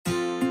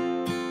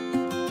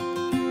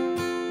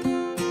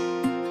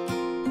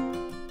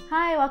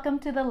welcome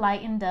to the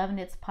Light and Dove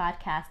Knits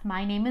podcast.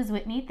 My name is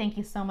Whitney. Thank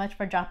you so much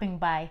for dropping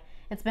by.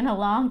 It's been a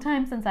long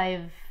time since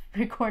I've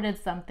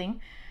recorded something,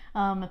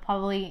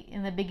 probably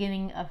in the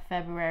beginning of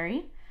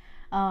February.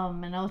 I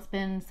know it's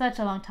been such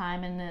a long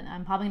time, and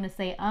I'm probably going to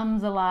say a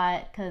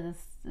lot because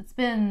it's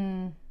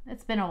been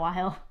a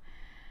while.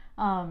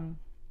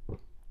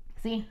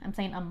 See, I'm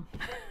saying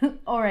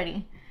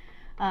already.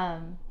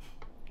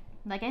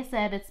 Like I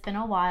said, it's been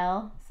a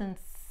while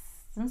since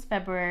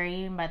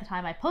February, and by the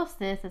time I post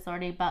this, it's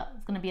going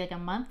to be like a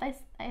month, I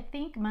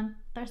think, a month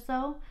or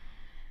so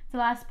to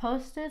last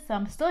posted. So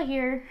I'm still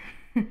here.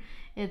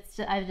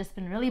 I've just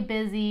been really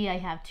busy. I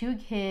have 2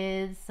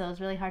 kids, so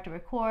it's really hard to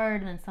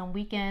record, and then some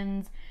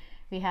weekends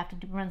we have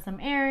to run some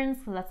errands,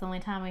 so that's the only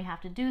time we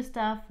have to do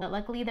stuff. But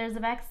luckily there's a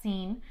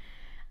vaccine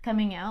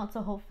coming out,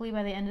 so hopefully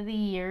by the end of the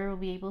year we'll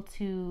be able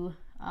to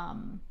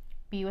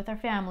be with our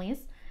families.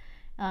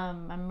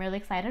 I'm really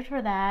excited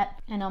for that.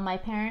 I know my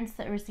parents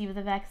that received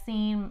the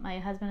vaccine. My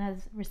husband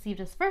has received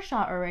his first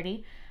shot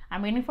already.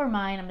 I'm waiting for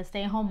mine. I'm a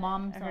stay-at-home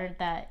mom. I heard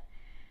that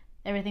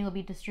everything will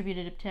be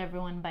distributed to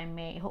everyone by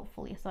May,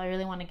 hopefully. So I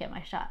really want to get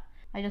my shot.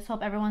 I just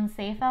hope everyone's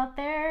safe out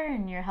there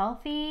and you're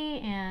healthy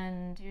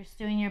and you're just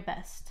doing your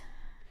best.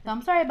 So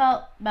I'm sorry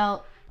about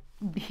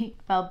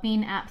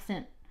being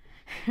absent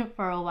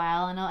for a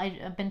while. I know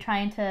I've been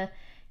trying to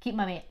keep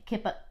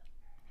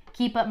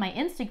up my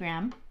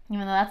Instagram,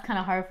 even though that's kind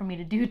of hard for me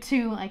to do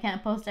too. I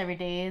can't post every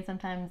day.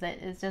 Sometimes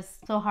it's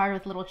just so hard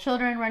with little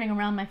children running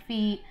around my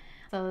feet.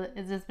 So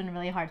it's just been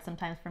really hard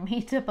sometimes for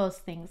me to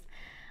post things.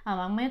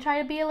 I'm going to try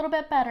to be a little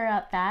bit better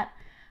at that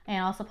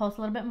and also post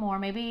a little bit more.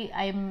 Maybe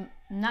I'm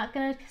not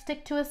going to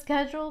stick to a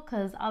schedule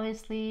because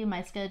obviously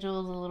my schedule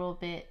is a little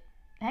bit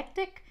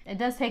hectic. It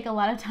does take a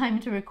lot of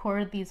time to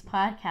record these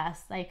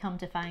podcasts, I come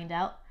to find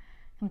out.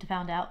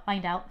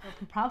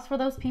 So props for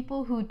those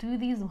people who do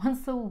these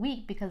once a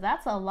week, because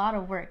that's a lot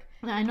of work.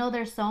 I know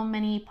there's so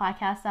many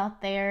podcasts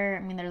out there.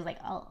 I mean, there's like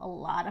a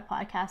lot of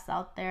podcasts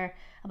out there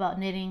about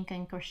knitting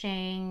and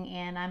crocheting,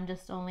 and I'm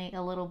just only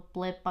a little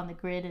blip on the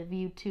grid of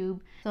YouTube.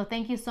 So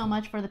thank you so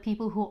much for the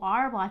people who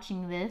are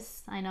watching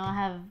this. I know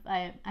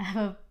I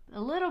have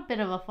a little bit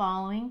of a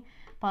following,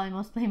 probably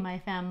mostly my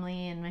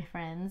family and my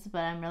friends,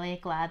 but I'm really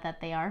glad that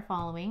they are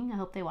following. I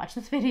hope they watch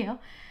this video.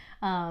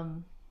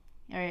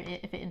 Or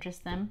if it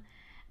interests them.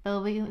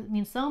 But it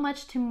means so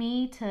much to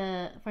me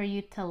for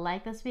you to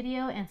like this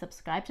video and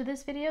subscribe to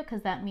this video,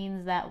 because that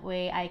means that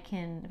way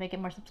if I get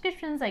more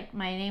subscriptions, like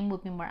my name will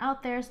be more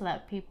out there so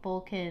that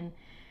people can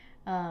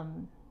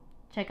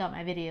check out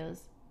my videos,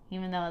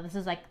 even though this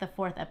is like the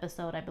 4th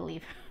episode, I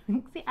believe.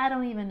 See, I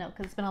don't even know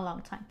because it's been a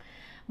long time.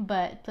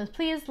 But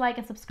please like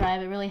and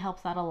subscribe. It really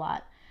helps out a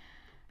lot.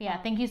 Yeah,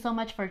 thank you so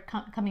much for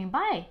coming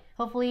by.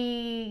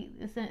 Hopefully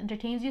this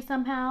entertains you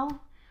somehow.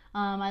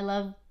 I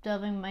love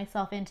delving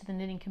myself into the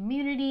knitting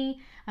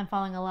community. I'm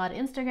following a lot of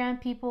Instagram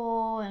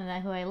people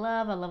and who I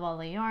love. I love all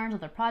the yarns,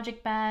 their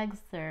project bags,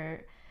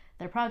 their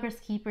progress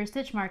keepers,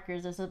 stitch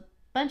markers. There's a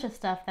bunch of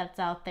stuff that's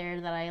out there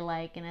that I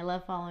like, and I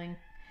love following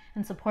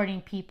and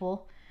supporting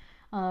people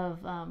who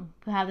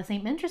have the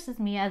same interests as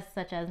me,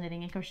 such as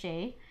knitting and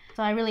crochet.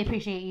 So I really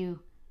appreciate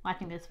you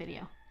watching this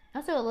video.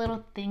 Also, a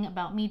little thing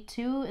about me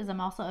too is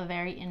I'm also a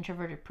very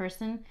introverted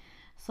person.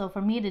 So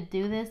for me to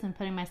do this and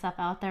putting myself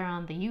out there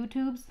on the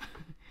YouTubes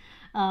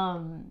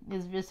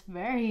is just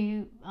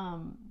very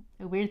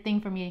a weird thing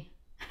for me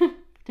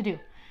to do,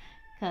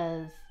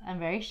 because I'm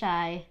very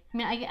shy. I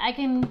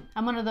mean,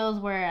 I'm one of those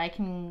where I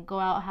can go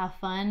out, have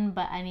fun,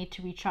 but I need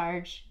to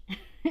recharge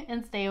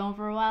and stay home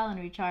for a while and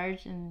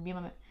recharge and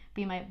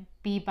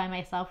be by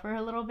myself for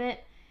a little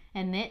bit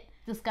and knit.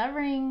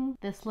 Discovering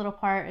this little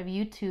part of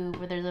YouTube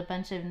where there's a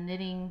bunch of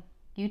knitting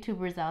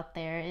YouTubers out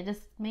there, it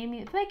just made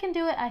me, if I can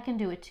do it, I can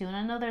do it too. And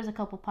I know there's a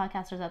couple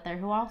podcasters out there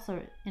who are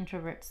also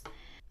introverts.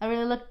 I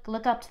really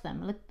look up to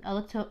them. I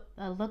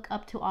look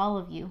up to all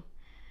of you,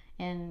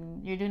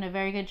 and you're doing a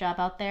very good job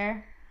out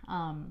there.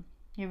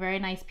 You're very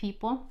nice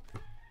people,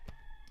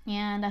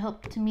 and I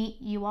hope to meet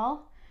you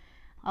all.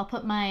 I'll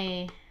put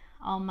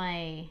all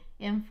my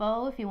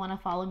info if you want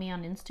to follow me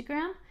on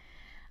Instagram.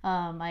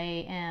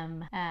 I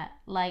am at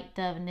Light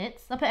Dove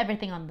Knits. I'll put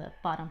everything on the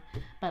bottom,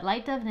 but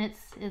Light Dove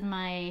Knits is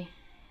my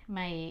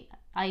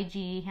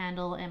IG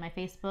handle and my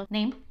Facebook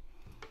name.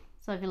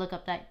 So if you look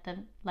up Light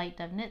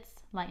Dove Knits,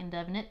 Light and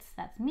Dove Knits,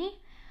 that's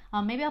me.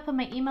 Maybe I'll put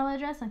my email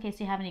address in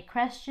case you have any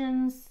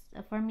questions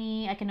for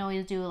me. I can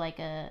always do like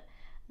a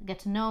get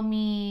to know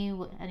me,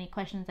 any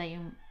questions that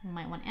you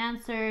might want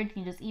answered. You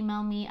can just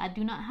email me. I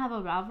do not have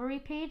a RAVELRY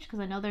page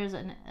because I know there's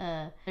an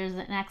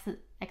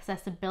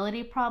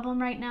accessibility problem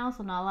right now,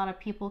 so not a lot of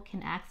people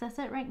can access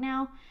it right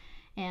now.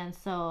 And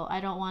so I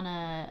don't want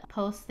to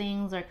post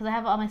things, or because I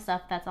have all my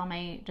stuff that's on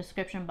my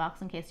description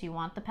box in case you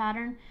want the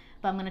pattern,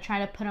 but I'm going to try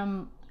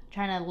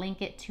to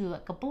link it to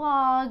like a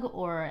blog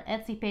or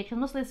Etsy page, because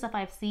most of the stuff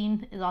I've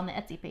seen is on the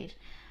Etsy page.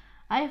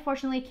 I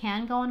unfortunately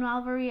can go on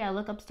RAVELRY. I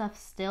look up stuff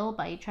still,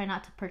 but I try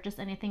not to purchase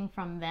anything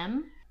from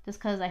them just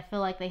because I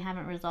feel like they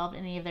haven't resolved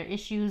any of their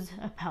issues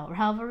about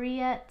RAVELRY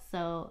yet.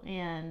 So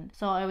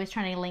I always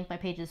try to link my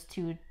pages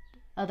to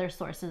other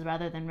sources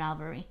rather than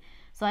Ravelry.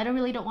 So I don't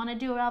want to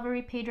do a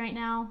Ravelry page right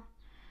now.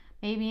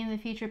 Maybe in the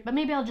future, but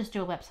maybe I'll just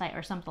do a website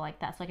or something like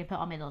that so I can put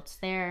all my notes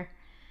there.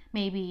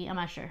 Maybe, I'm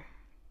not sure.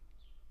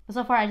 But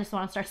so far I just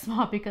want to start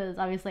small because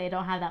obviously I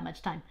don't have that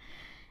much time.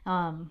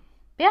 But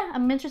yeah,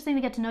 I'm interested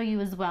to get to know you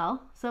as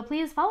well. So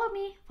please follow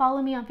me.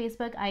 Follow me on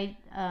Facebook,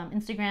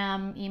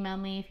 Instagram, email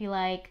me if you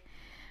like.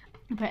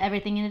 I'll put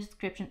everything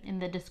in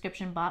the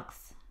description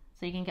box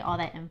so you can get all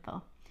that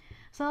info.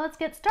 So let's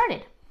get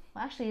started.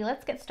 Well, actually,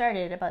 let's get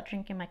started about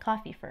drinking my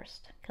coffee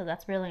first because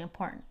that's really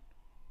important.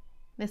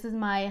 This is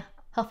my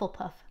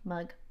Hufflepuff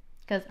mug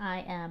because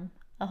I am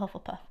a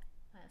Hufflepuff.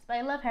 But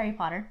I love Harry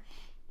Potter.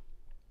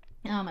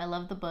 I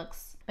love the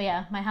books. But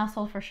yeah, my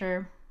household for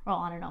sure. Well,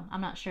 I don't know.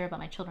 I'm not sure about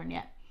my children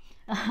yet.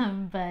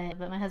 But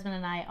my husband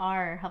and I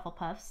are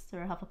Hufflepuffs.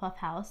 We're a Hufflepuff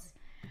house.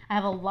 I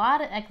have a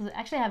lot of,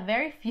 actually I have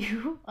very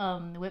few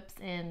whips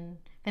and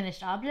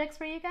finished objects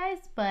for you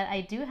guys, but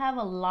I do have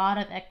a lot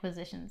of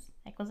acquisitions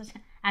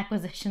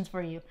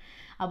for you.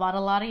 I bought a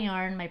lot of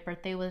yarn. My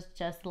birthday was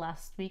just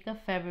last week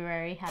of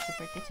February. Happy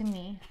birthday to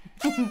me.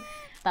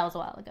 That was a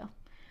while ago.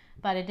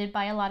 But I did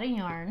buy a lot of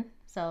yarn,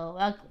 so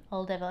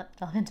I'll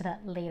delve into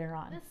that later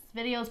on. This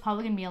video is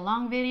probably going to be a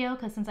long video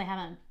because since I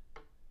haven't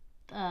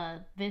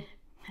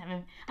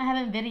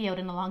videoed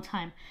in a long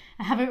time.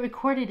 I haven't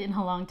recorded in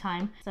a long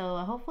time. So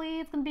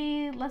hopefully it's going to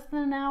be less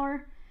than an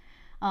hour.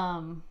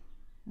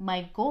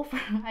 My goal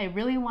I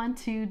really want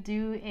to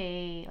do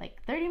a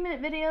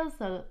 30-minute video,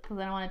 so because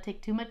I don't want to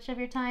take too much of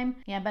your time.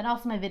 Yeah, but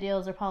also my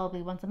videos are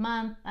probably once a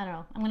month. I don't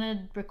know. I'm going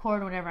to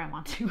record whenever I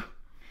want to.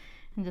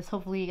 And just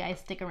hopefully you guys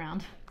stick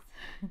around.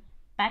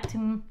 Back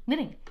to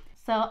knitting.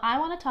 So I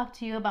want to talk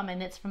to you about my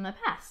knits from the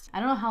past. I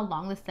don't know how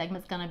long this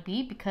segment's gonna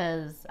be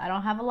because I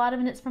don't have a lot of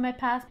knits from my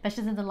past,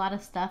 especially since a lot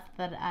of stuff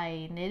that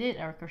I knitted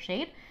or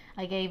crocheted,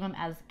 I gave them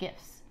as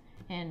gifts.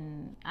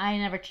 And I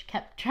never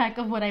kept track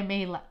of what I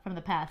made from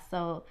the past.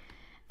 So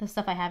the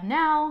stuff I have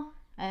now,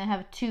 I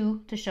have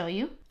two to show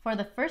you. For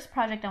the first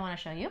project I want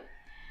to show you,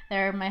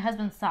 they're my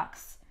husband's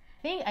socks.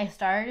 I think I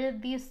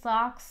started these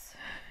socks,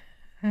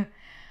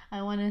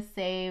 I want to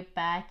say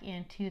back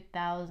in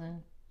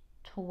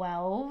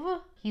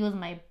 2012. He was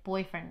my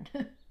boyfriend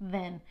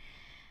then.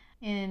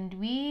 And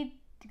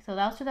so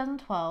that was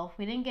 2012.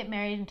 We didn't get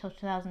married until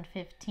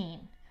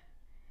 2015.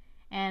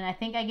 And I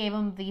think I gave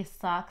him these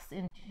socks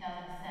in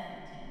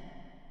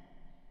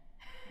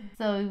 2017.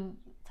 So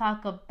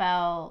talk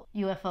about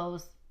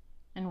UFOs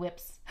and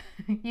whips.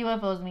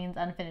 UFOs means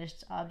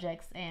unfinished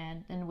objects,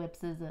 and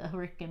whips is a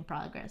work in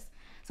progress.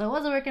 So it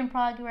was a work in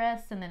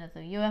progress, and then it's a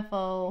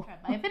UFO.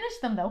 I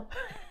finished them though.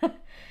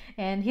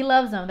 And he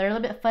loves them. They're a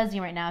little bit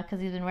fuzzy right now because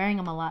he's been wearing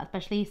them a lot,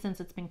 especially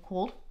since it's been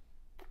cold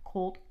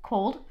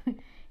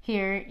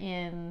here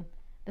in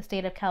the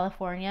state of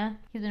California.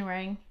 He's been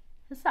wearing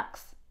his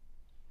socks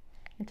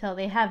until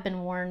they have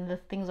been worn. The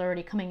things are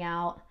already coming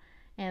out,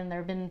 and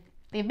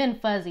they've been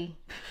fuzzy.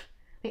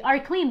 They are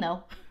clean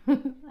though.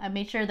 I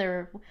made sure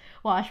they're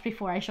washed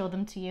before I show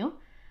them to you.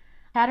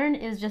 Pattern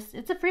is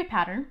it's a free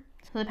pattern.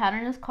 So the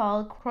pattern is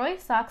called Croy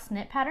Socks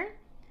Knit Pattern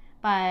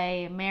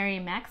by Mary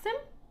Maxim.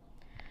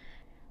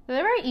 So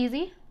they're very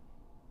easy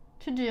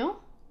to do.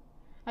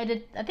 I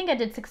think I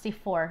did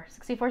 64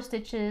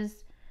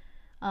 stitches,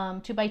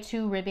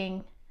 2x2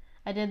 ribbing.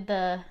 I did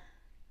the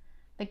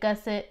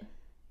gusset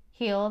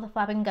heel, the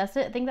flapping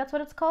gusset. I think that's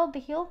what it's called, the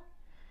heel.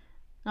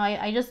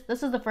 No,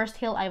 this is the first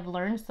heel I've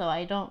learned, so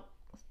I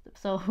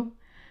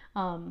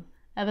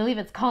believe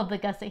it's called the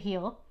gusset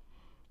heel.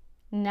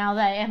 Now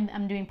that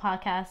I'm doing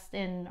podcasts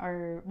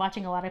or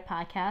watching a lot of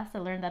podcasts, I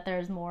learned that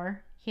there's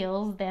more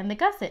heels than the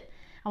gusset.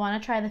 I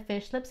want to try the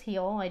fish lips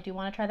heel. I do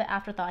want to try the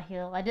afterthought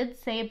heel. I did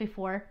say it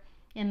before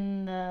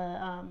in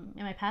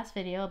my past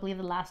video, I believe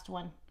the last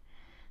one,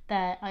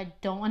 that I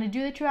don't want to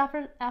do the true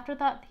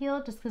afterthought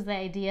heel just because the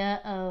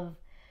idea of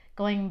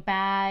going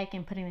back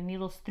and putting the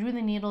needles through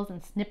the needles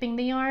and snipping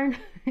the yarn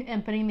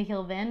and putting the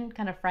heel then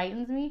kind of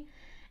frightens me.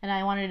 And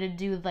I wanted to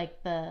do I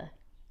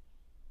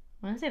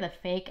want to say the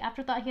fake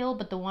afterthought heel,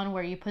 but the one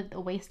where you put the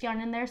waist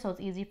yarn in there so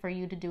it's easy for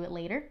you to do it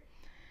later.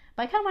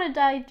 But I kind of want to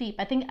dive deep.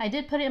 I think I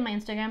did put it in my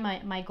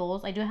Instagram, my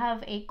goals. I do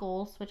have 8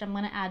 goals, which I'm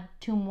going to add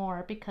 2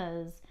 more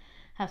because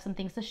I have some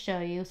things to show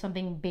you,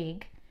 something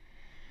big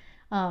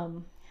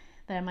that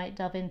I might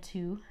delve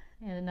into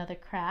in another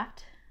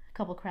craft, a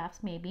couple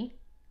crafts maybe.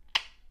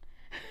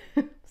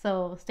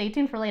 So stay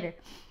tuned for later.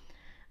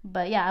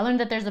 But yeah, I learned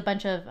that there's a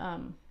bunch of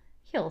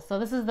heels. So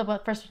this is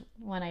the first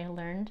one I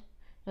learned.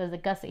 It was the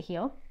gusset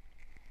heel.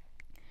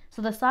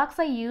 So the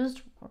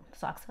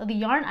the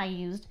yarn I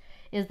used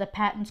is the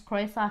Patton's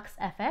Croy Socks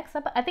FX.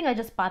 I think I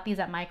just bought these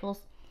at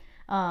Michael's.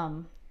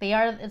 The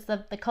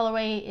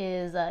colorway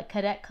is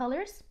cadet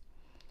colors,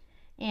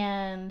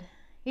 and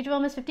each of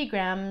them is 50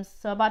 grams.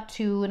 So I bought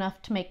 2,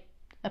 enough to make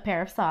a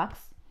pair of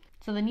socks.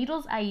 So the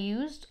needles I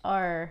used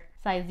are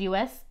size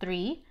US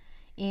 3,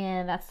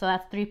 and that's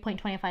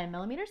 3.25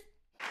 millimeters.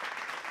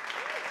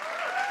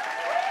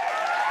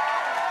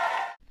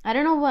 I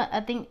don't know what,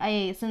 I think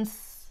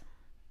since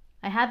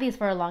I had these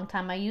for a long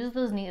time, I used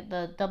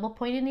the double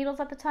pointed needles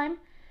at the time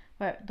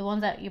But the ones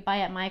that you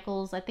buy at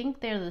Michael's, I think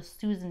they're the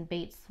Susan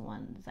Bates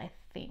ones, I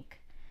think.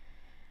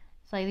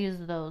 So I use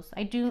those.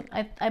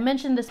 I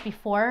mentioned this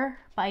before,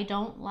 but I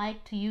don't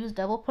like to use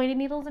double pointed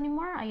needles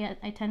anymore. I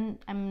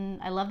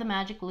love the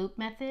magic loop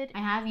method. I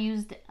have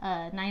used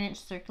 9-inch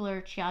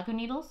circular Chiago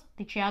needles.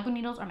 The Chiago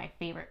needles are my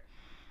favorite.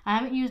 I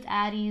haven't used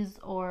Addie's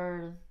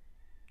or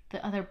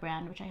the other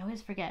brand, which I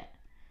always forget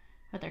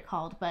what they're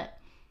called, but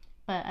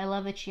I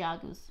love the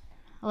Chiagos.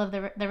 I love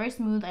they're very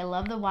smooth. I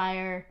love the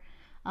wire,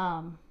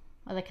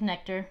 or the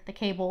connector, the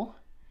cable,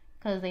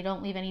 because they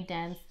don't leave any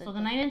dents. So the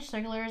 9-inch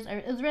circulars,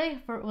 it was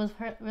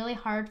really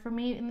hard for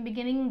me in the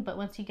beginning, but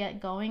once you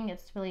get going,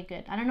 it's really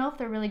good. I don't know if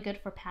they're really good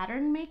for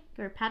pattern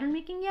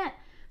making yet,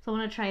 so I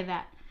want to try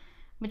that,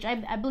 which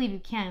I believe you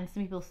can.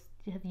 Some people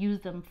have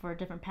used them for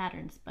different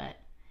patterns, but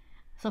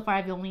so far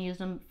I've only used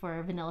them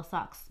for vanilla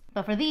socks.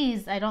 But for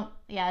these, I don't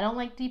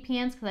like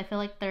DPNs because I feel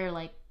like they're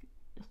like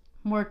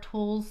more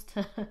tools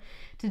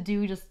to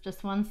do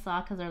just one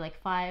sock, because they're like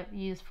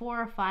you use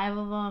 4 or 5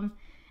 of them,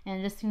 and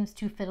it just seems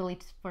too fiddly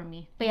for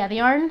me. But yeah, the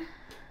yarn,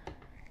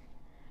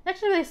 it's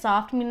actually really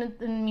soft. I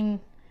mean,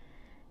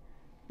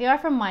 they are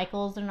from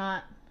Michael's. They're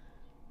not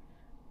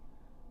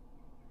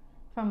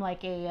from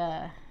like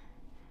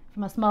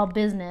from a small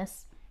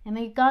business, and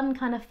they've gotten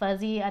kind of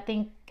fuzzy. I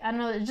don't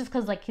know. It's just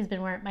because like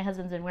my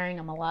husband's been wearing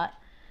them a lot.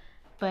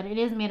 But it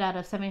is made out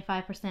of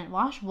 75%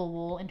 washable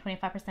wool and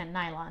 25%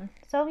 nylon.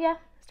 So yeah,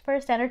 it's for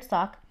a standard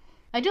sock.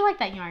 I do like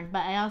that yarn, but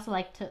I also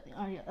like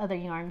other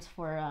yarns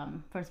for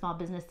small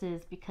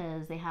businesses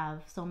because they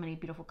have so many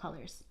beautiful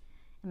colors.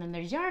 And then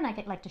there's yarn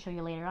I'd like to show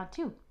you later on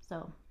too.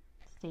 So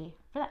stay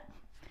for that.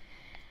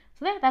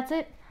 So yeah, that's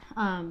it.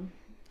 I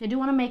do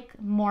want to make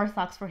more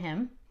socks for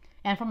him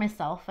and for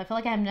myself. I feel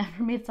like I've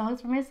never made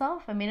socks for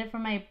myself. I made it for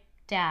my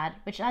dad,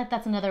 which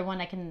that's another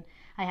one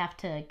I have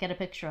to get a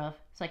picture of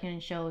so I can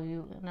show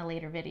you in a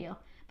later video.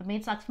 But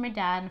made socks for my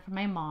dad and for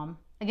my mom.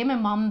 I gave my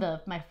mom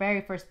my very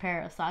first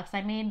pair of socks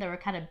I made. They were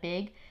kind of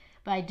big,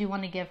 but I do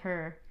want to give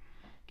her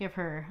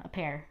a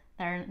pair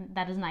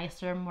that is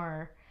nicer,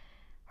 more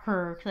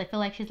her, because I feel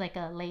like she's like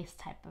a lace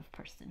type of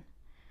person.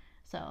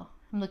 So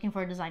I'm looking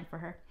for a design for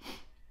her.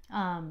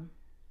 And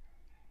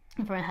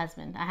for my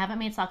husband. I haven't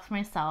made socks for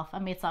myself. I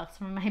made socks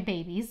for my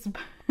babies,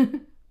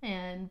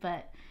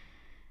 but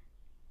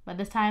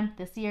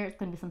this year, it's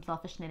going to be some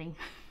selfish knitting.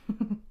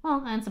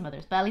 Well, and some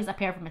others, but at least a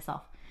pair for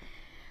myself.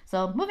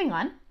 So moving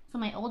on. So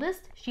my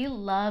oldest, she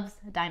loves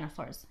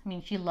dinosaurs. I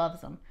mean, she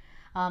loves them.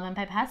 In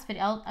my past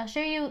video, I'll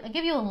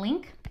give you a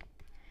link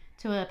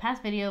to a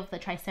past video of the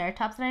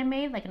Triceratops that I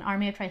made, like an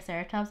army of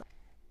Triceratops.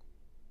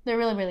 They're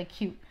really, really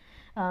cute.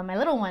 My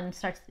little one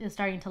is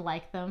starting to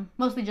like them,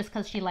 mostly just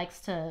because she likes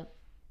to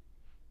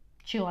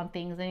chew on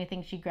things.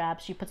 Anything she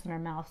grabs, she puts in her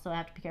mouth, so I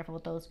have to be careful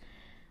with those.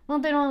 Well,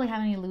 they don't really have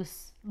any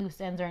loose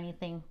ends or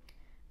anything,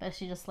 but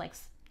she just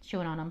likes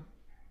chewing on them.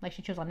 Like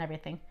she chews on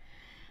everything.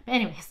 But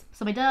anyways,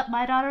 so my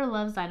daughter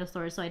loves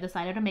dinosaurs, so I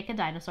decided to make a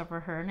dinosaur for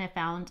her, and I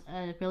found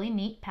a really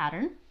neat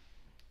pattern,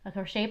 a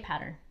crochet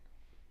pattern.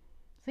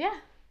 So yeah,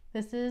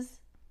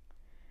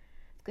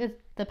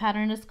 the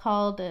pattern is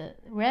called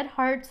Red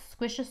Heart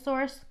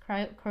Squishosaurus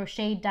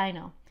Crochet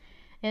Dino.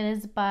 It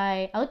is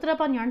I looked it up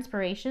on Yarn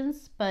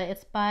Inspirations, but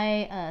it's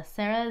by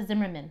Sarah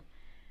Zimmerman.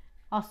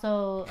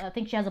 Also, I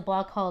think she has a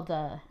blog called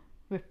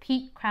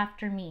Repeat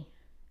Crafter Me,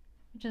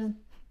 which is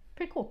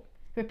pretty cool.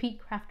 Repeat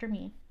Crafter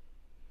Me.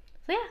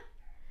 So yeah,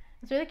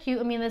 it's really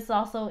cute. I mean, this is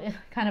also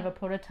kind of a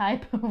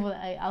prototype.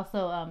 I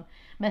also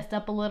messed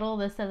up a little.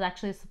 This is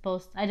actually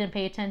I didn't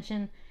pay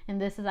attention,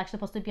 and this is actually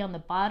supposed to be on the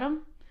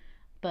bottom,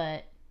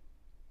 but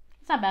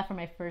it's not bad for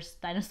my first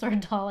dinosaur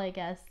doll, I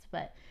guess.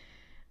 But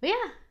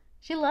yeah,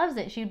 she loves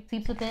it. She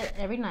sleeps with it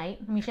every night.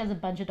 I mean, she has a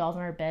bunch of dolls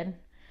in her bed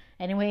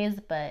anyways,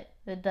 but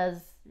it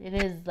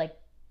is like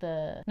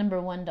the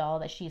 #1 doll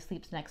that she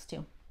sleeps next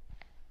to.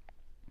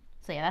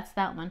 So yeah, that's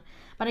that one.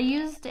 But I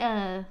used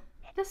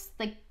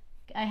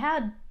I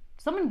had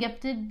someone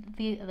gifted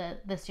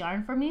this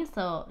yarn for me,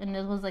 and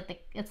it was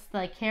it's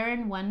the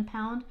Karen 1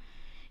 pound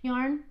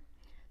yarn.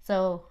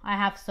 So I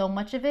have so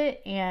much of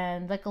it,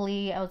 and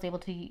luckily I was able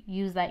to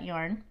use that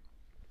yarn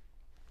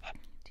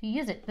to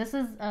use it. This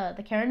is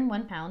the Karen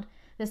 1 pound.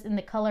 This in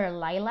the color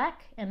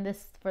lilac, and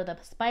this for the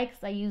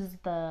spikes I use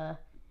the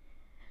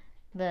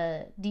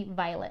deep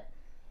violet.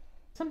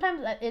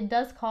 Sometimes it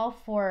does call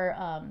for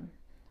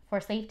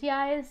safety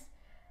eyes,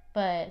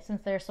 but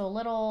since they're so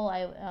little,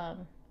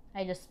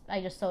 I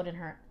just sewed in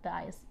the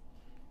eyes.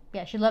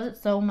 Yeah, she loves it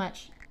so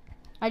much.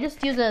 I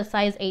just use a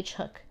size H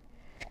hook,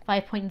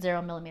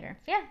 5.0 millimeter.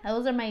 So yeah,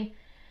 those are my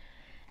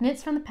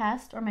knits from the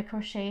past, or my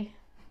crochet.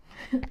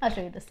 I'll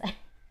show you this side.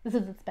 This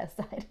is its best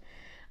side.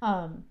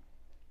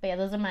 But yeah,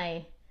 those are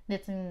my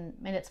knits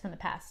from the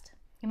past.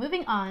 And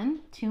moving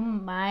on to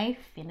my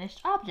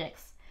finished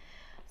objects.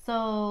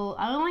 So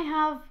I only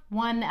have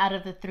 1 out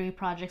of the 3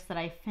 projects that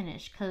I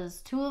finished,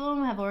 because 2 of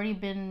them have already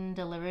been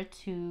delivered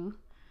to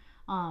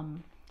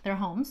their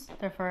homes,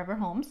 their forever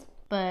homes.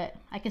 But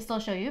I can still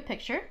show you a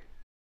picture.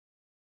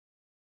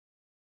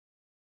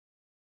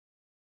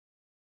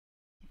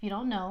 If you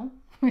don't know,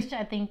 which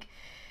I think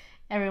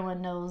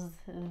everyone knows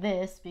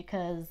this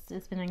because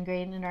it's been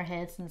ingrained in our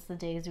heads since the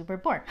days we were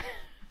born.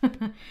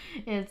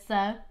 It's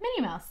Minnie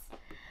Mouse.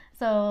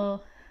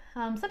 So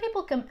some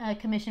people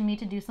commission me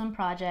to do some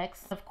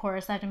projects. Of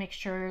course, I have to make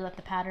sure that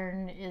the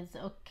pattern is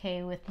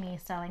okay with me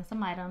styling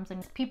some items.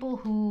 And people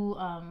who,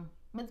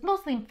 it's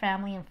mostly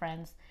family and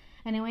friends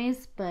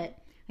anyways, but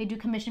they do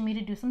commission me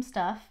to do some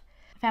stuff.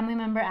 A family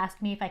member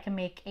asked me if I can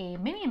make a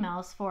Minnie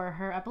Mouse for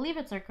her. I believe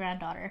it's her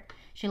granddaughter.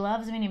 She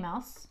loves Minnie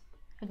Mouse,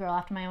 a girl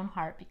after my own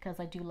heart, because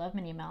I do love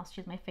Minnie Mouse.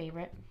 She's my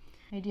favorite.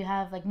 I do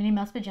have like Minnie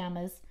Mouse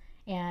pajamas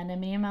and a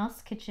Minnie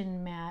Mouse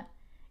kitchen mat,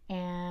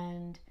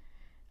 and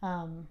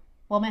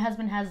well, my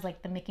husband has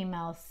like the Mickey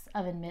Mouse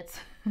oven mitts.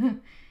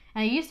 And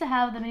I used to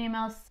have the Minnie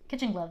Mouse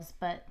kitchen gloves,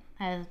 but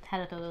I had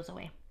to throw those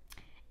away.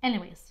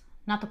 Anyways,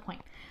 not the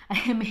point.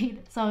 I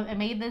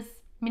made this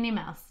Minnie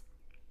Mouse,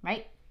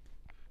 right,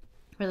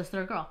 for this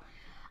little girl.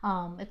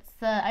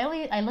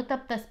 I looked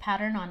up this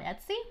pattern on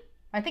Etsy.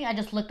 I think I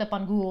just looked up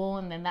on Google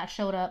and then that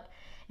showed up,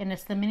 and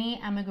it's the mini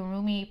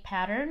amigurumi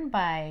pattern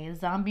by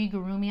Zombie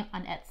Gurumi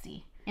on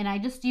Etsy. And I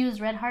just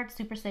used Red Heart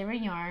Super Saver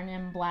yarn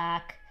in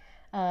black,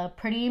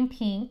 pretty in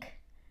pink,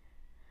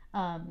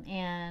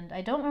 and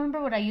I don't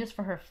remember what I used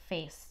for her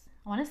face.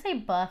 I want to say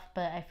buff,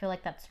 but I feel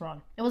like that's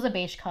wrong. It was a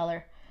beige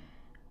color,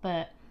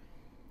 but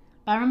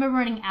I remember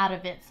running out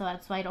of it, so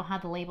that's why I don't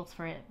have the labels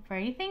for it for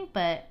anything.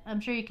 But I'm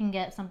sure you can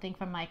get something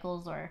from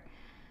Michael's or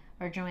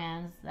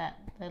Joann's that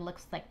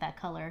looks like that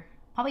color.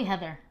 Probably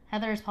Heather.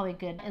 Heather is probably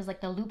good. It's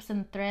like the loops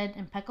and thread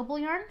impeccable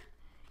yarn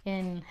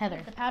in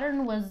Heather. The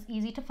pattern was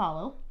easy to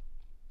follow.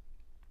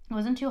 It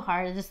wasn't too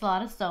hard. It's just a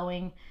lot of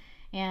sewing,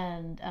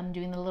 and I'm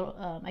doing the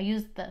little. I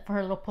used for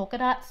her little polka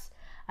dots.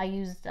 I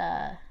used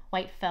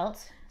white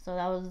felt, so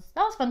that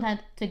was fun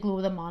to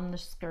glue them on the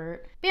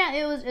skirt. But yeah,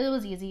 it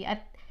was easy.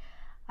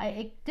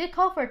 It did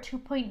call for a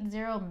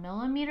 2.0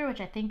 millimeter,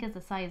 which I think is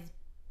a size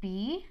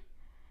B.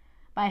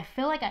 But I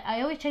feel like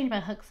I always change my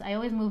hooks. I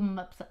always move them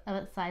up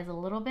size a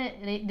little bit.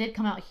 It did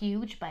come out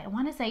huge, but I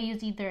want to say I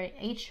used either an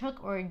H hook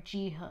or a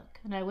G hook.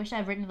 And I wish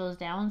I'd written those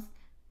down.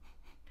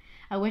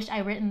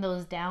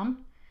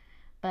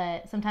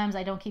 But sometimes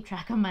I don't keep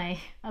track of my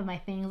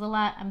things a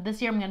lot.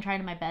 This year I'm going to try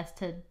my best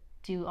to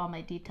do all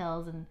my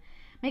details and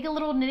make a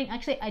little knitting.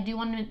 Actually, I do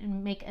want to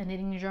make a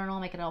knitting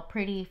journal, make it all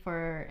pretty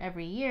for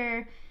every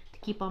year to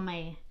keep all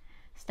my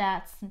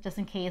stats, just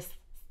in case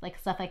like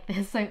stuff like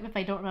this. If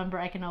I don't remember,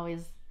 I can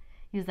always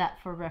use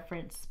that for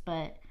reference,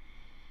 but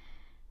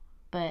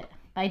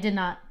I did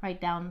not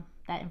write down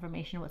that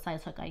information, what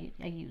size hook I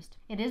used.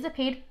 It is a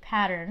paid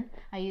pattern.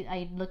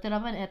 I looked it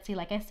up on Etsy,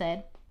 like I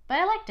said, but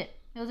I liked it.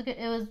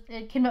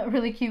 It came out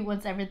really cute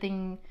once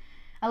everything.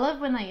 I love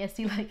when I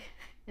see like,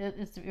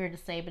 it's weird to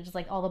say, but just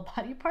like all the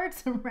body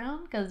parts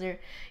around, because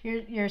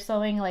you're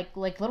sewing like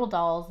little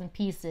dolls in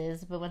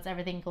pieces, but once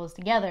everything goes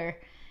together,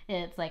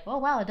 it's like, oh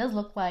wow, it does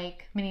look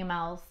like Minnie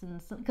Mouse.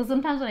 And because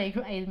sometimes when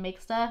I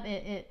make stuff,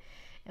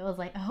 it was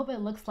like, I hope it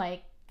looks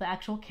like the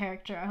actual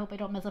character. I hope I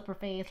don't mess up her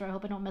face, or I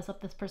hope I don't mess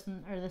up this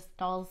person or this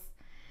doll's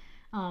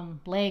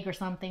leg or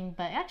something.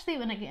 But actually,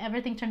 when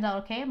everything turns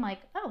out okay, I'm like,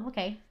 oh,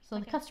 okay. So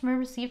the customer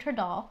received her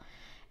doll,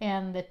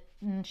 and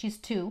she's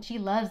 2. She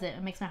loves it.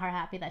 It makes my heart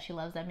happy that she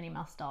loves that Minnie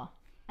Mouse doll.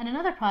 And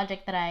another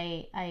project that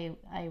I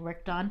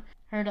worked on,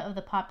 heard of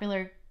the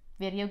popular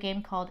video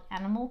game called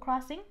Animal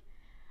Crossing?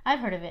 I've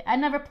heard of it. I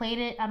never played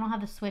it. I don't have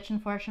the Switch,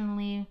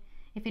 unfortunately.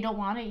 If you don't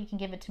want it, you can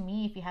give it to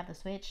me if you have the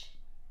Switch.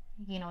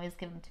 You can always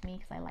give them to me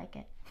because I like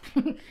it.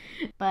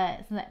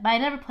 but I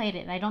never played it,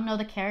 and I don't know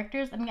the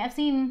characters. I mean, I've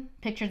seen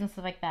pictures and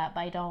stuff like that,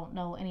 but I don't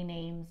know any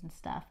names and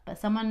stuff. But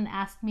someone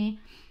asked me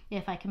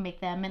if I can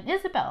make them, and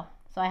Isabel.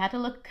 So I had to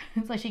look.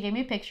 So she gave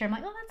me a picture. I'm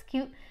like, oh, that's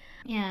cute.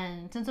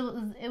 And since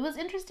it was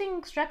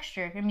interesting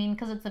structure. I mean,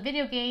 because it's a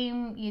video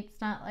game, it's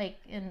not like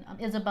in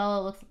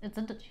Isabel.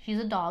 She's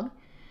a dog.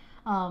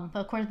 But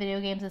of course, video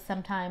games is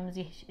sometimes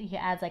he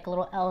adds like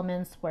little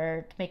elements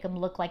where to make them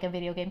look like a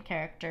video game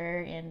character,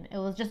 and it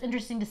was just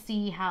interesting to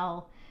see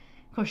how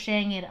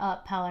crocheting it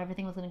up, how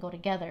everything was going to go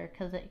together.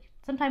 Because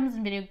sometimes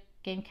in video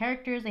game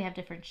characters, they have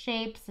different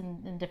shapes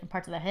and different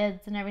parts of their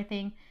heads and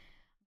everything.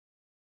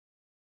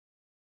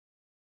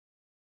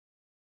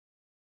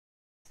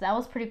 So that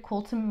was pretty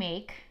cool to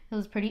make. It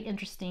was pretty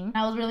interesting.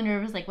 I was really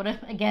nervous. Like, what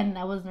if, again,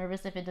 I was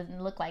nervous if it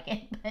doesn't look like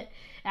it, but it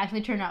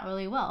actually turned out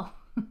really well.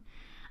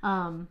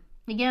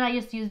 Again, I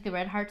just used the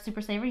Red Heart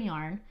Super Saver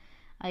yarn.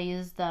 I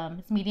used,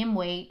 it's medium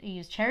weight. I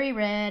used cherry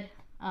red,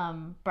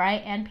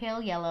 bright and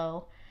pale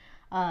yellow,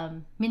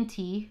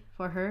 minty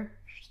for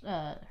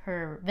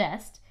her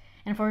vest.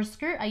 And for her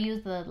skirt, I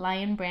used the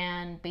Lion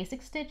Brand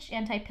Basic Stitch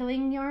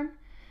Anti-Pilling yarn.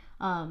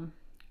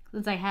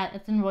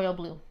 It's in royal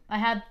blue.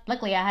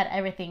 Luckily I had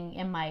everything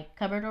in my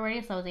cupboard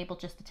already, so I was able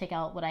just to take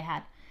out what I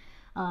had.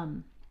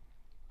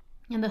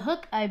 And the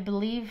hook, I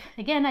believe,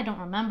 again, I don't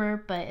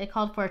remember, but it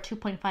called for a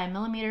 2.5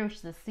 millimeter, which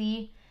is a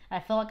C. I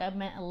feel like I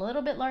meant a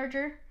little bit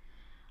larger.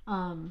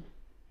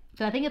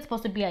 So I think it's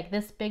supposed to be like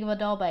this big of a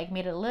doll, but I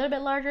made it a little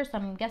bit larger, so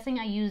I'm guessing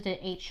I used an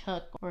H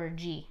hook or a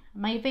G.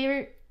 My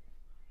favorite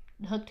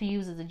hook to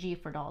use is a G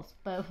for dolls.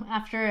 But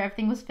after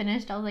everything was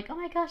finished, I was like, oh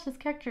my gosh, this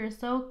character is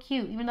so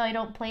cute. Even though I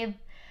don't play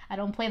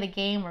the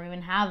game or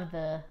even have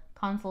the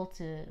console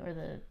or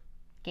the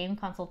game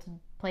console to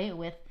play it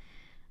with.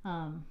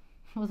 I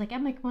was like,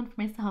 I'm making one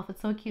for myself.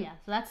 It's so cute. Yeah,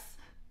 so that's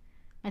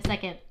my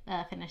second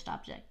finished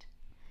object.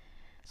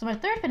 So my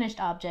third finished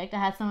object, I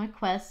had some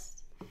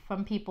requests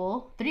from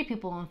people, 3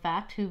 people in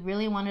fact, who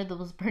really wanted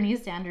those Bernie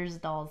Sanders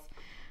dolls.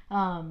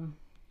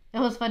 It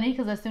was funny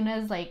because as soon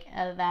as like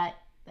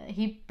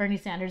Bernie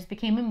Sanders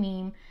became a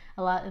meme,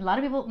 a lot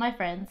of people, my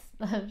friends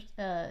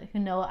who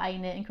know I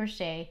knit and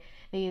crochet,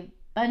 a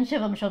bunch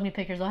of them showed me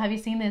pictures. Oh, have you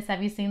seen this?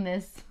 Have you seen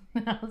this?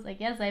 And I was like,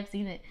 yes, I've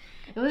seen it.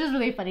 It was just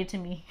really funny to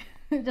me,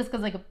 just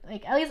because like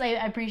at least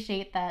I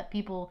appreciate that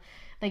people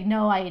like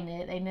know I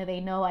knit. They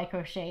know I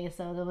crochet,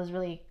 so it was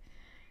really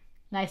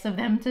nice of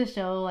them to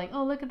show like,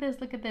 oh, look at this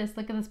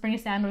Bernie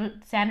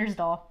Sanders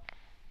doll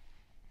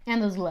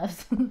and those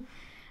gloves.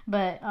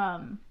 But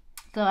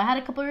so I had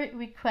a couple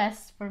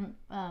requests from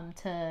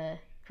to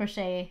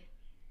crochet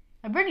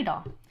a Bernie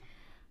doll.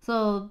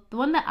 So the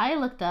one that I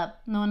looked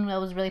up, the one that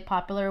was really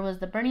popular, was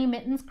the Bernie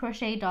Mittens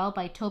Crochet Doll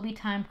by Toby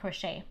Time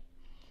Crochet.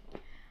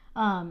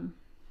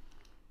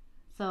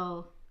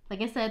 So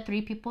like I said,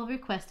 3 people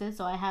requested,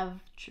 so I have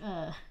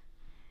a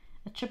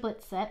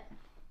triplet set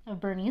of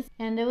Bernies,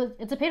 and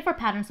it's a paid for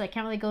pattern, so I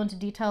can't really go into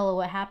detail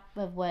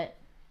of what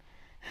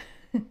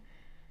so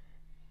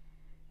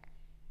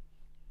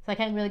I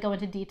can't really go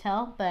into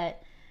detail,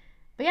 but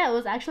yeah, it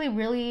was actually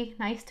really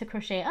nice to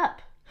crochet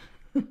up.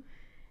 It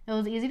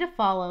was easy to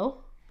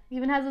follow.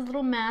 Even has this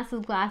little mask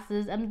of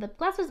glasses. The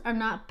glasses are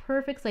not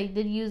perfect, so I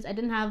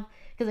didn't have,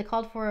 because it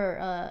called for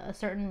a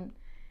certain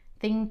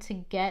thing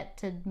to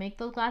make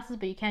those glasses,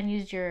 but you can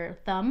use your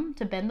thumb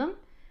to bend them.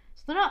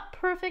 So they're not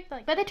perfect,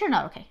 but they turned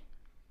out okay.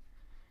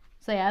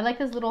 So yeah, I like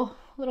this little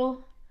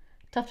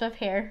tuft of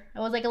hair. I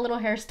was like a little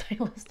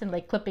hairstylist and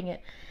like clipping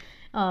it.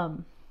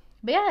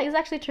 But yeah, it's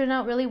actually turned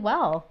out really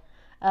well.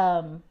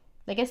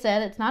 Like I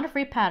said, it's not a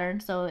free pattern,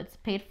 so it's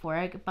paid for.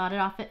 I bought it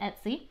off at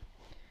Etsy.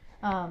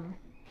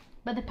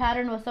 But the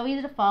pattern was so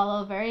easy to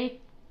follow,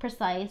 very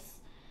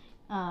precise.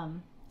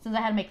 Since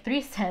I had to make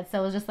 3 sets, so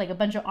it was just like a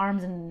bunch of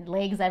arms and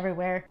legs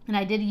everywhere. And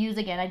I did use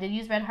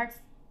Red Heart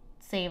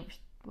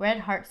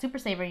Super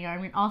Saver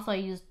yarn, and also I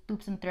used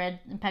Loops and Thread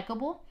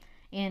Impeccable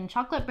in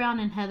chocolate brown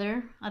and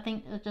heather. I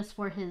think just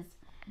for his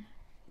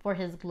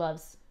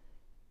gloves.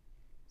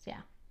 So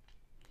yeah,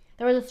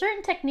 there was a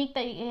certain technique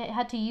that you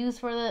had to use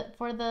for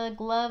the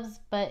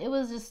gloves, but it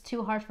was just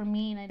too hard for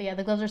me. And yeah,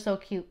 the gloves are so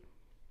cute.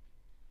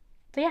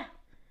 So yeah,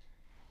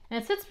 and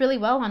it sits really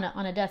well on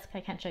a desk. I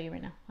can't show you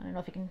right now. I don't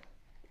know if you can.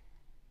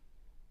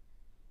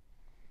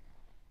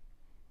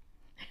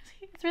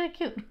 It's really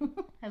cute.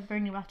 I have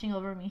Bernie watching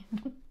over me.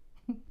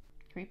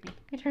 Creepy.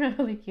 It turned out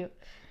really cute.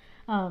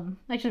 I'm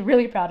actually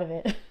really proud of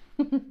it.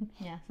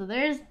 Yeah, so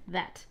there's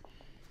that.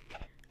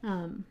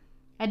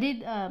 It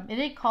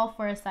did call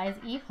for a size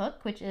E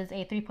hook, which is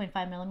a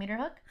 3.5mm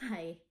hook.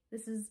 Hi,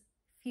 this is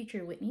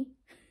future Whitney.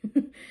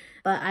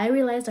 But I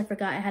realized I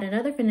forgot I had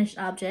another finished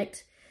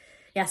object.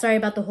 Yeah, sorry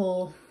about the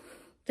whole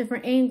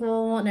different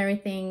angle and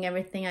everything.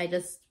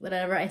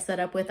 Whatever I set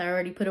up with, I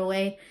already put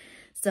away.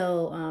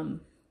 So,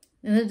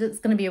 and it's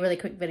going to be a really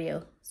quick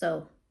video.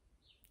 So,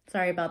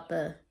 sorry about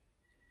the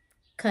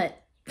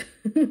cut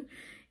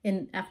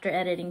after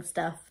editing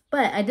stuff.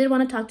 But I did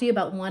want to talk to you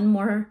about one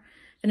more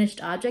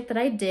finished object that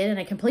I did, and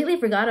I completely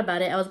forgot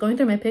about it. I was going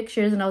through my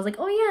pictures and I was like,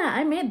 oh yeah,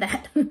 I made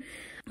that.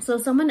 So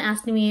someone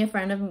asked me, a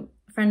friend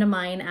of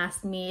mine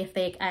asked me if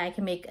I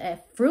can make a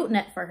fruit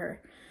net for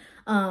her.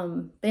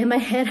 In my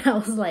head I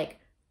was like,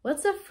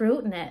 what's a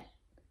fruit net?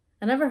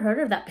 I never heard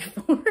of that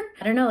before.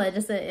 I don't know, it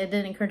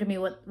didn't occur to me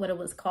what it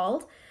was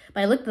called.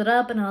 But I looked it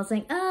up and I was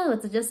like, oh,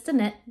 it's just a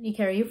net you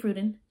carry your fruit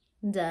in.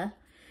 Duh.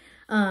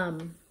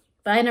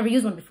 But I never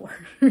used one before.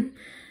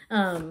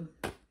 So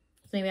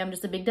maybe I'm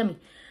just a big dummy.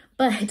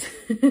 But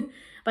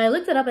I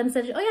looked it up and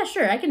said, oh yeah,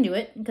 sure, I can do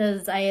it.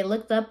 Because I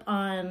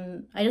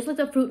just looked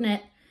up fruit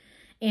net,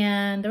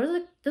 and there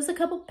was just a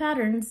couple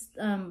patterns,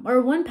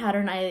 or one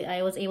pattern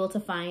I was able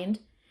to find.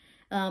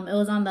 It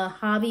was on the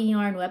Hobby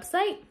Yarn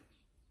website,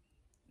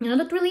 and it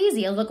looked really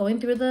easy. I was going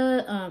through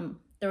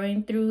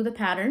the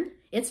pattern.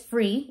 It's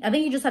free. I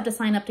think you just have to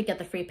sign up to get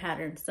the free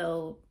pattern.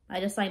 So I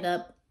just signed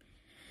up,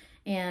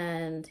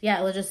 and yeah,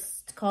 it was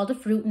just called a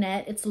fruit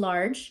net. It's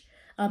large.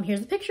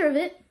 Here's a picture of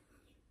it.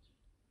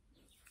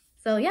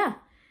 So yeah,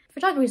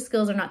 photography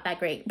skills are not that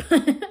great,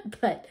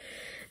 but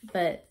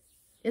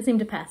it seemed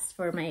to pass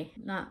for my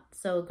not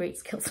so great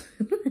skills.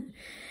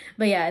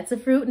 But yeah, it's a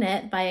fruit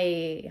net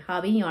by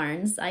Hobby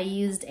Yarns. I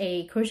used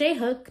a crochet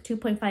hook,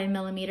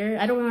 2.5mm.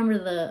 I don't remember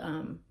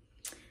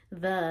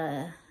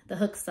the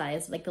hook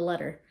size, like the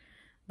letter,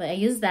 but I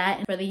used that.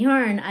 And for the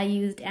yarn, I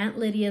used Aunt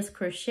Lydia's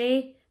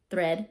crochet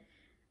thread,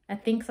 I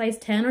think size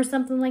 10 or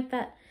something like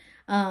that.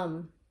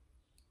 I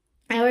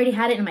already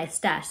had it in my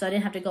stash, so I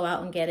didn't have to go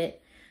out and get it.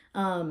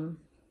 So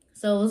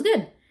it was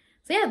good.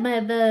 So yeah,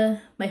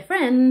 my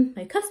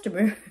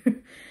customer,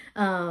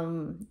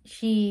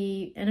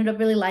 she ended up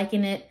really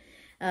liking it.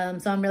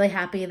 So I'm really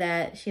happy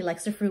that she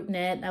likes the fruit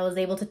knit. I was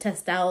able to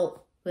test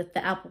out with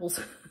the apples,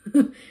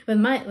 with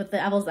the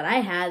apples that I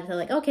had. So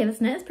like, okay, this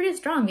knit is pretty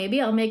strong.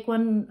 Maybe I'll make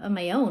one of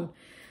my own.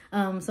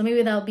 So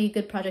maybe that'll be a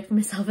good project for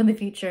myself in the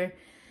future.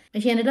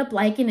 And she ended up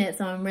liking it,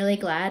 so I'm really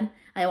glad.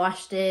 I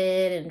washed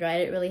it and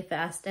dried it really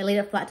fast. I laid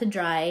it flat to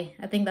dry.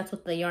 I think that's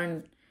what the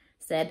yarn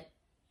said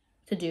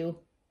to do.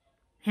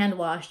 Hand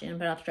washed and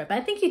put it out to dry. But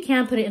I think you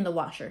can put it in the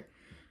washer.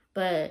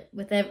 But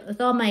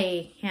with all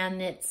my hand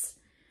knits,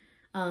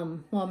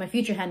 well, my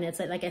future hand knits,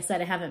 like I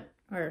said, I haven't,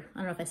 or I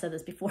don't know if I said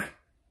this before.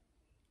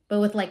 But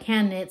with like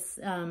hand knits,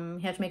 you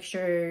have to make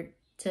sure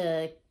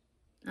to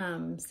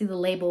see the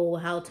label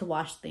how to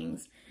wash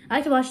things. I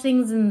like to wash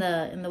things in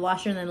the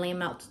washer and then lay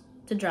them out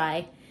to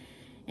dry.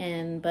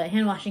 But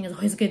hand washing is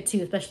always good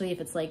too, especially if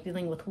it's like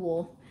dealing with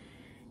wool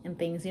and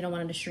things. You don't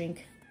want it to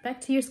shrink. Back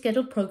to your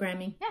scheduled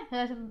programming.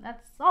 Yeah,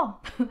 that's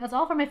all. That's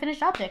all for my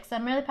finished objects.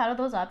 I'm really proud of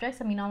those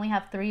objects. I mean, I only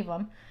have 3 of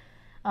them.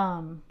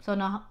 So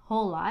not a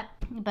whole lot,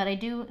 but I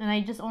do, and I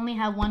just only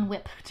have one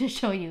whip to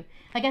show you.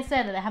 Like I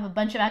said, I have a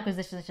bunch of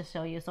acquisitions to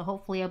show you, so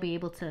hopefully I'll be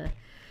able to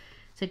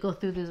go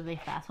through these really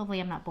fast.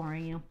 Hopefully I'm not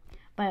boring you.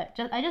 But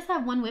I just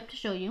have one whip to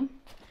show you.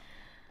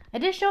 I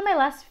did show in my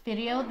last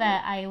video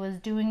that I was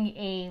doing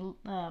a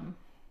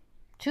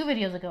 2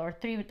 videos ago, or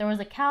 3. There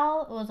was it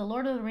was a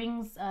Lord of the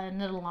Rings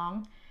knit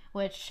along,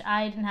 which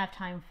I didn't have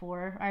time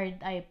for.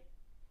 I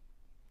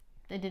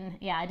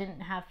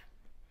didn't have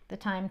the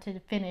time to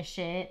finish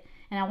it,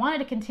 and I wanted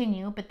to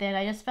continue, but then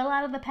I just fell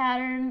out of the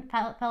pattern,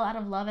 fell out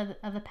of love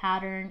of the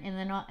pattern, and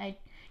then I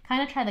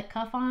kind of tried the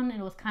cuff on, and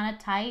it was kind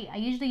of tight. I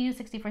usually use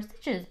 64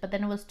 stitches, but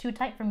then it was too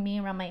tight for me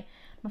around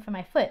for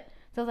my foot.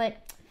 So I was like,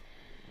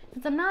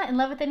 since I'm not in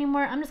love with it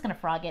anymore, I'm just gonna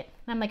frog it.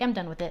 And I'm like, I'm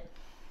done with it.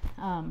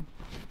 And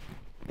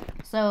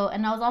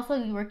I was also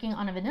working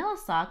on a vanilla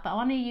sock, but I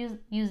want to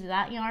use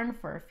that yarn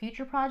for a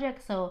future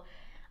project, so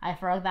I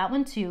frogged that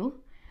one too.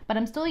 But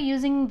I'm still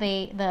using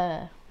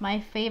my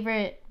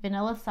favorite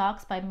vanilla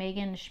socks by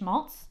Megan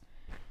Schmaltz.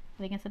 I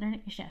think I said her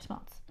name. Yeah,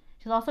 Schmaltz.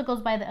 She also goes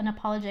by the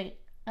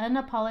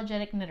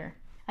unapologetic knitter.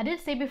 I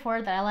did say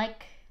before that I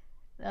like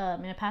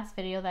in a past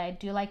video that I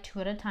do like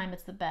 2 at a time.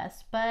 It's the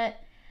best. But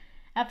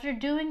after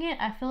doing it,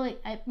 I feel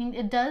like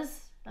it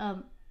does. I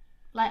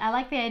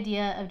like the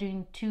idea of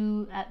doing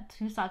 2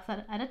 socks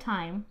at a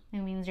time. It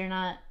means you're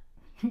not,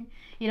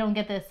 you don't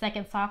get the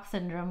second sock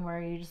syndrome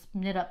where you just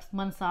knit up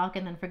one sock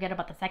and then forget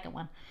about the second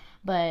one.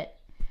 But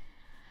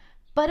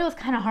it was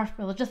kind of hard.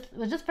 It was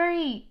just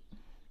very,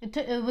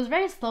 it was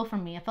very slow for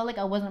me. I felt like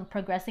I wasn't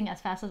progressing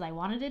as fast as I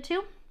wanted it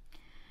to.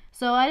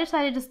 So I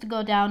decided just to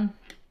go down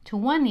to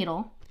 1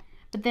 needle.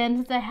 But then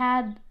since I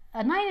had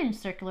a 9-inch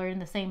circular in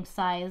the same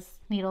size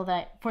needle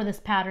for this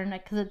pattern,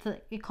 because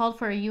it called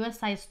for a US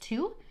size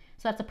 2.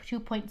 So that's a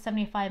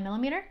 2.75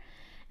 millimeter.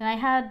 And I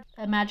had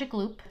a magic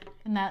loop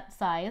in that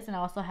size, and I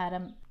also had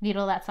a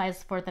needle that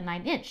size for the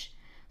 9-inch.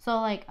 So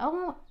like,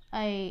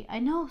 I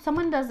know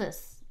someone does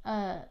this.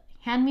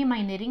 Hand Me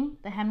My Knitting,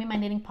 the Hand Me My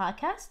Knitting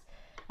podcast.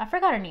 I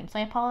forgot her name, so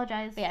I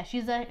apologize. But yeah,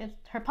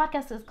 her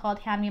podcast is called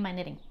Hand Me My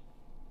Knitting.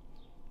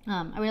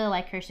 I really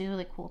like her. She's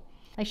really cool.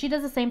 Like, she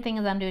does the same thing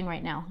as I'm doing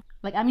right now.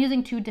 Like, I'm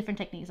using 2 different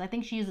techniques. I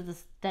think she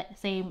uses the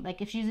same,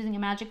 like if she's using a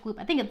magic loop,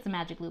 I think it's the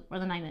magic loop or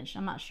the 9-inch.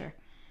 I'm not sure.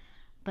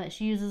 But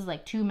she uses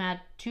like 2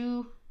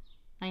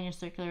 9-inch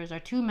circulars or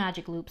 2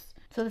 magic loops.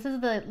 So this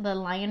is the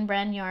Lion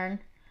brand yarn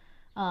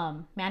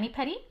mani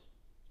petty.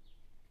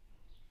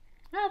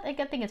 I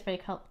think it's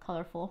very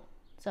colorful.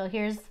 So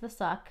here's the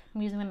sock.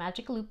 I'm using the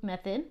magic loop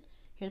method.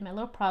 Here's my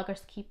little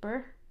progress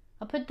keeper.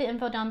 I'll put the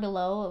info down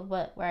below of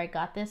where I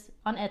got this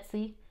on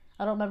Etsy.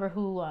 I don't remember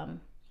who I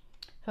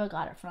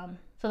got it from.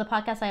 So the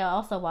podcast I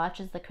also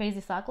watch is the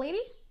Crazy Sock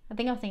Lady. I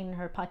think I'm saying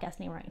her podcast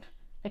name right.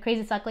 The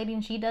Crazy Sock Lady,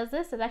 and she does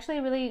this. It's actually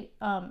really,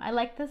 I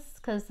like this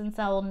because since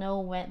I will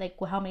know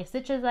how many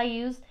stitches I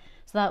use,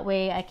 so that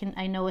way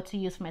I know what to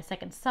use for my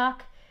second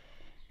sock,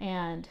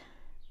 and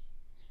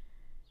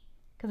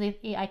because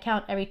I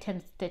count every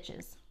 10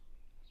 stitches.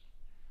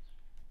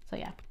 So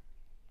yeah.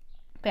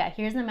 But yeah,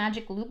 here's the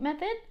magic loop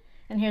method,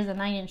 and here's the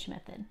 9-inch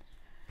method.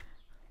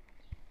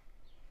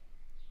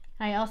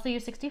 I also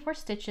use 64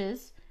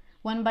 stitches,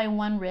 1 by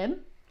 1 rib,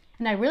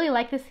 and I really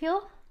like this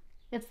heel.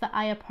 It's the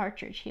Eye of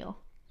Partridge heel.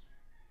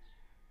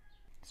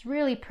 It's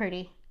really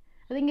pretty.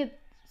 I think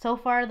so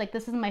far, like,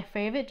 this is my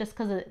favorite just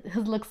because it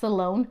looks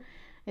alone.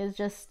 It's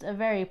just a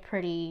very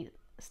pretty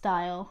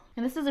style.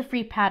 And this is a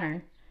free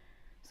pattern.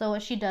 So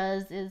what she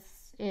does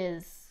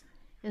is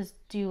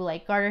do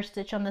like garter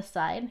stitch on the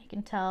side, you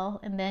can tell,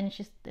 and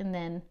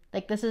then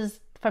like this is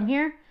from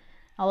here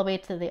all the way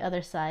to the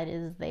other side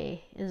is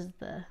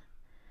the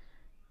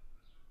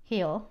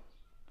heel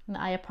and the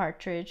Eye of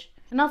Partridge.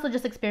 And also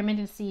just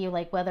experimenting to see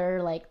like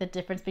whether like the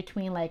difference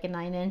between like a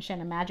 9-inch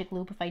and a magic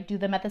loop, if I do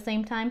them at the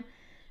same time,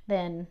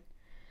 then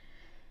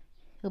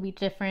it'll be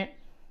different.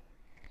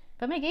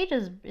 But my gauge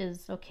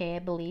is okay, I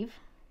believe.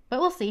 But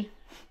we'll see.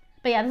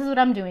 But yeah, this is what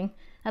I'm doing.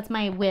 That's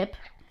my whip.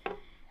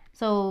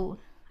 So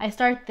I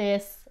start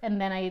this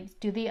and then I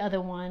do the other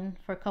one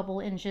for a couple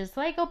inches.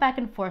 So I go back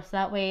and forth. So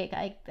that way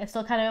I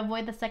still kind of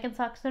avoid the second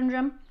sock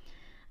syndrome.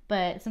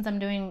 But since I'm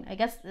doing, I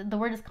guess the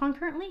word is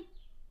concurrently,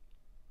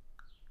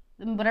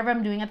 whatever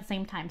I'm doing at the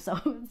same time. So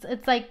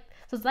it's like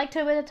 2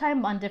 at a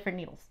time on different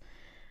needles.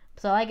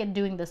 So I like it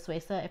doing this way.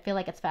 So I feel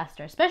like it's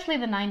faster, especially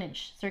the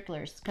 9-inch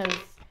circulars,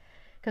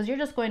 because you're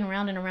just going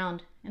around and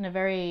around in a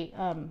very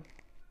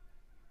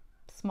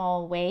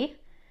small way.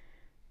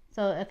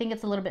 So I think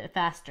it's a little bit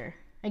faster.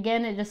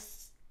 Again,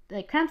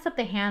 it cramps up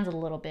the hands a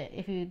little bit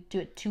if you do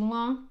it too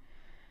long,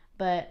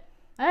 but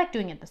I like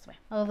doing it this way.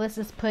 All of this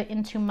is put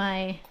into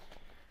my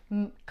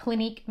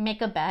Clinique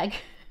makeup bag.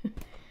 I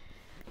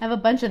have a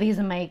bunch of these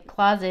in my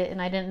closet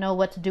and I didn't know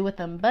what to do with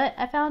them, but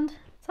I found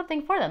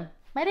something for them.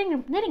 My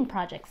knitting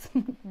projects.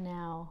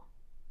 Now,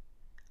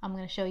 I'm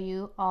going to show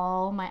you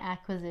all my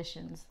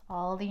acquisitions,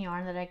 all the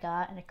yarn that I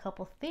got, and a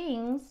couple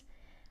things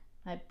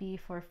might be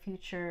for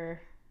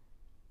future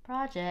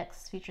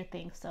projects, future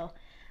things. So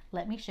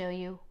let me show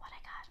you what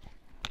I got.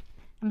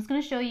 I'm just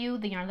going to show you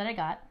the yarn that I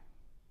got,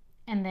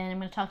 and then I'm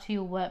going to talk to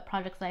you what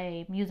projects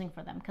I'm using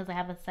for them, because I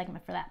have a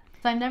segment for that.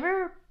 So I've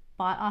never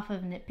bought off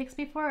of Knit Picks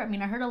before. I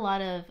mean, I heard a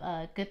lot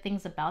of good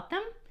things about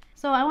them,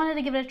 so I wanted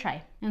to give it a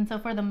try. And so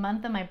for the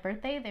month of my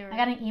birthday, I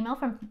got an email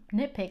from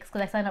Knit Picks,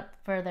 because I signed up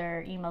for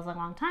their emails a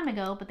long time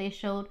ago, but they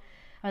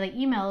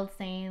emailed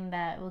saying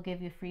that we'll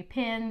give you a free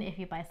pin if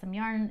you buy some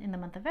yarn in the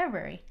month of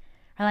February.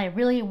 And I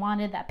really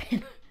wanted that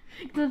pin.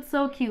 It's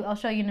so cute. I'll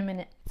show you in a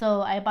minute.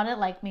 So I bought it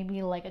maybe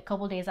a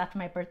couple days after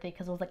my birthday,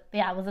 because it was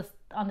it was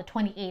on the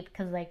 28th,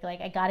 because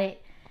I got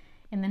it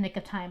in the nick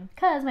of time,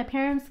 because my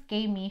parents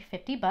gave me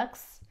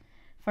 $50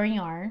 for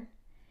yarn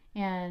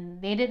and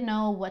they didn't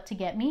know what to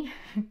get me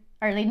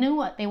or they knew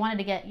what they wanted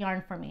to get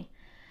yarn for me,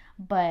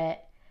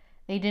 but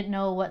they didn't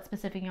know what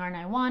specific yarn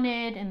I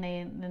wanted, and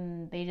they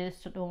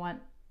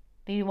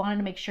wanted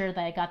to make sure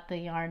that I got the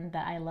yarn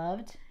that I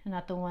loved and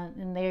not the one,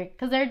 and they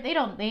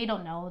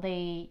don't know.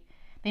 They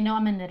know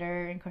I'm a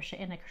knitter and a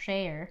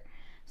crocheter,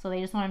 so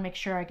they just want to make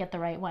sure I get the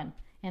right one,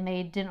 and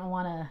they didn't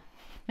want to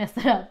mess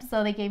it up,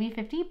 so they gave me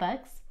 $50.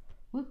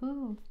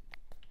 Woohoo!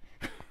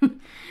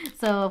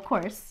 So of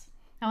course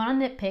I went on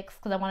Knit Picks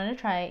because I wanted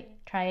to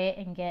try it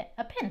and get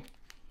a pin.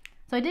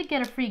 So I did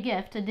get a free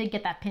gift. I did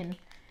get that pin.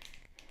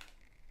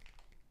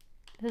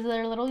 This is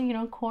their little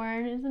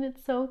unicorn. Isn't it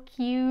so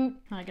cute?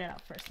 I'll get it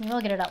out first. Maybe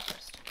I'll get it out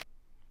first.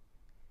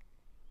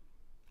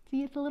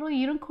 See, it's a little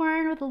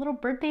unicorn with a little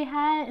birthday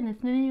hat, and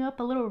it's knitting up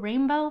a little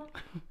rainbow.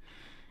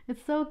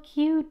 It's so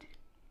cute.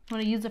 I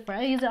want to use it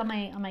I'll use it on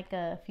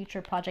my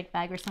future project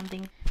bag or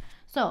something.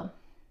 So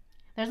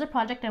there's a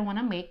project I want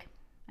to make.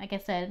 Like I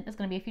said, it's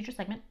going to be a future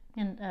segment,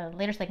 in a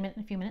later segment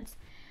in a few minutes.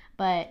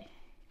 But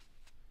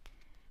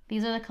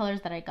these are the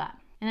colors that I got.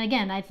 And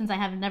again, since I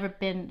have never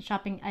been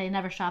shopping, I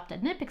never shopped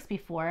at Knit Picks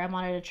before, I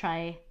wanted to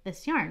try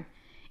this yarn.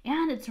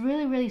 And it's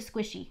really, really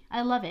squishy.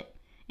 I love it.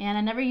 And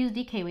I never used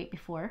DK weight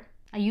before.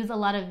 I use a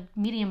lot of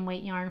medium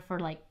weight yarn for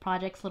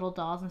projects, little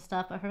dolls and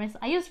stuff. But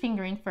I use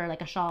fingering for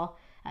a shawl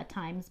at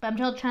times. But I'm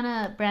still trying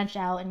to branch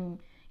out and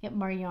get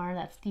more yarn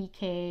that's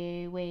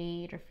DK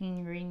weight or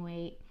fingering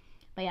weight.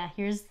 But yeah,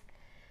 here's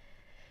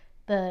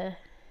the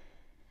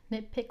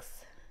Knit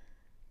Picks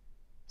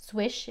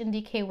Swish in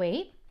DK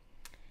weight.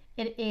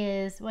 It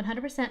is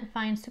 100%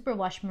 fine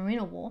superwash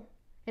merino wool.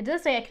 It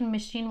does say I can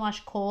machine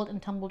wash cold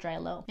and tumble dry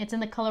low. It's in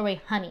the colorway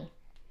Honey.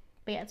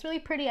 But yeah, it's really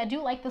pretty. I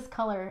do like this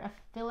color. I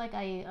feel like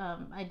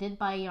I did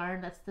buy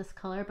yarn that's this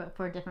color, but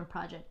for a different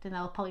project, and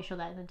I'll probably show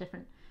that in a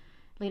different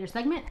later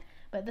segment.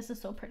 But this is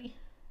so pretty.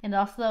 And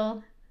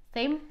also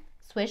same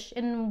swish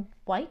in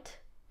white.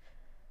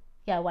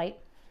 Yeah, white.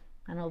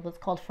 I don't know if it's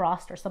called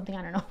frost or something.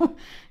 I don't know.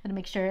 Gotta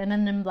make sure. And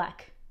then in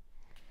black.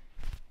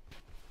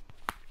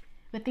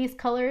 With these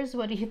colors,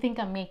 what do you think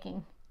I'm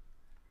making?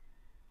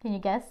 Can you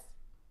guess?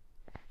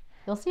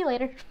 You'll see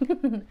later.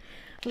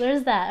 So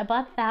there's that. I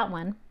bought that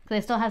one because I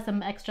still have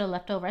some extra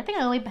left over. I think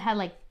I only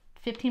had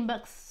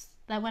 $15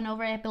 that went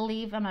over, I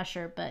believe. I'm not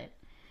sure, but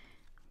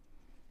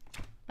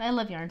I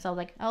love yarn, so I was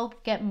like, I'll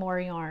get more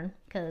yarn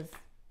because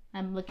I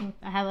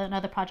have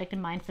another project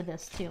in mind for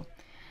this too.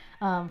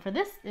 For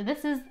this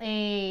is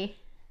the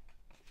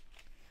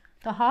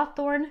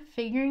Hawthorne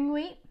figuring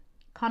weight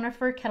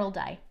Conifer kettle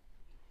dye.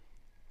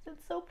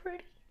 It's so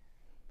pretty.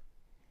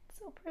 It's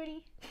so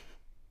pretty.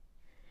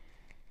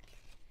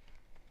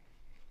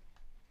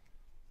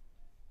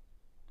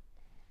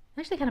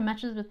 Actually kind of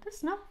matches with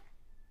this, no?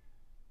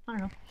 I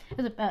don't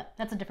know.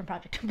 That's a different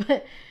project.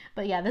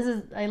 but yeah,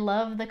 I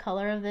love the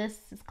color of this.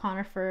 It's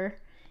Conifer.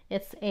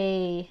 It's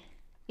a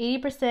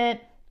 80%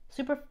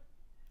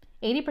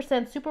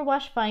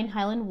 superwash fine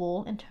Highland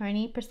wool and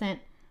 20%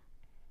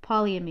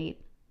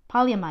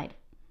 polyamide.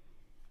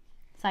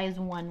 Size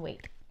 1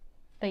 weight.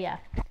 But yeah,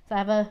 so I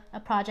have a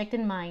project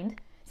in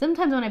mind.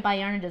 Sometimes when I buy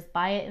yarn, I just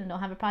buy it and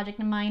don't have a project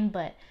in mind,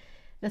 but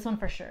this one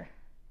for sure.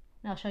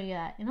 And I'll show you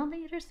that in a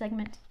later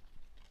segment.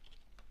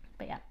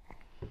 But yeah,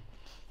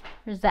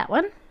 there's that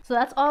one. So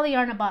that's all the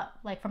yarn I bought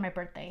for my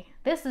birthday.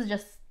 This is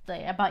just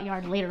I bought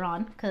yarn later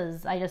on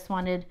because I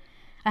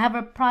I have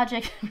a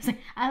project.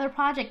 I have a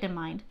project in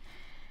mind,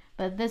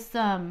 but this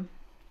I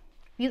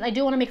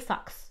do want to make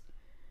socks,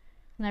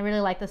 and I really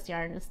like this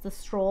yarn. It's the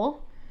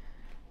Stroll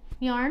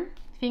yarn,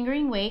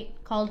 fingering weight,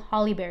 called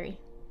Hollyberry.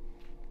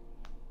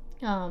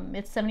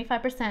 It's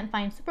 75%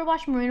 fine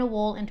superwash merino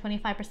wool and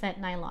 25%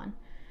 nylon.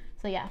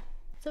 So yeah,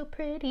 so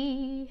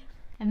pretty.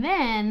 And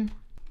then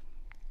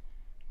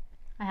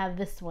I have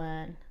this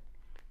one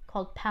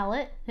called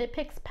Palette. It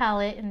picks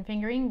palette and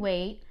fingering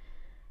weight.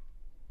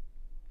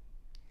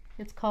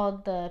 It's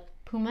called the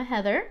Puma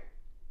Heather.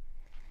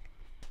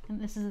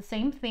 And this is the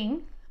same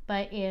thing,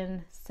 but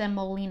in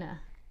Semolina.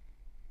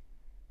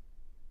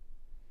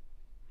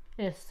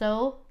 It is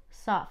so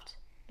soft.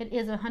 It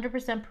is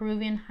 100%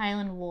 Peruvian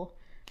Highland wool,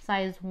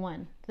 size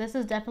 1. This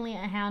is definitely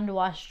a hand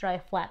wash dry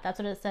flat. That's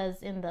what it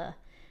says in the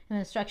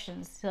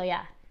instructions. So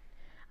yeah,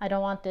 I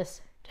don't want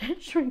this to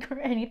shrink or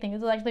anything.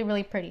 This is actually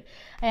really pretty,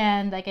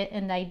 and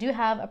I do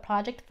have a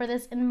project for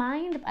this in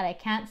mind, but I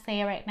can't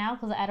say it right now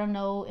because I don't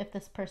know if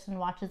this person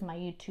watches my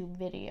YouTube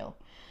video,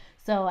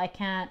 so I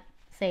can't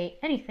say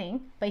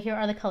anything. But here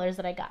are the colors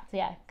that I got. So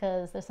yeah,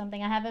 because there's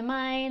something I have in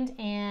mind,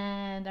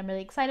 and I'm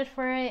really excited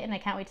for it, and I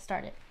can't wait to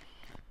start it.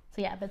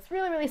 So yeah, but it's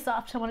really, really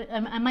soft.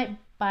 I might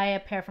buy a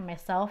pair for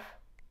myself.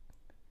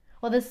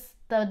 Well,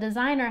 the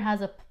designer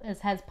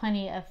has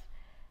plenty of.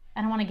 I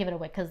don't want to give it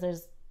away because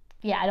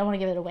I don't want to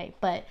give it away,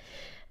 but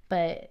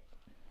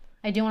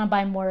I do want to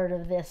buy more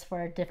of this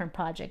for a different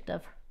project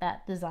of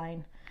that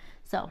design.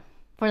 So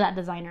for that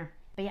designer.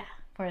 But yeah,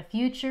 for a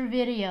future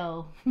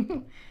video,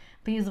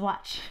 please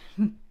watch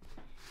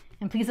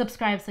and please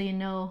subscribe so you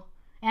know,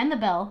 and the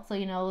bell so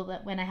you know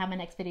that when I have my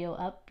next video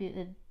up,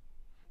 it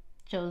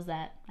shows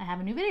that I have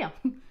a new video.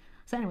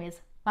 So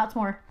anyways, lots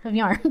more of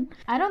yarn.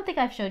 I don't think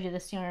I've showed you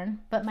this yarn,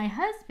 but my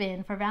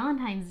husband for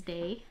Valentine's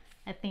Day,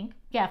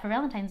 for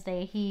Valentine's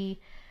Day, he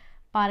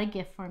bought a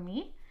gift for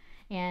me,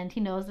 and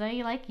he knows that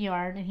I like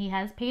yarn, and he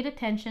has paid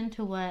attention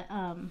to what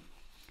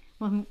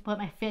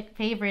my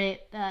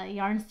favorite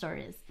yarn store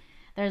is.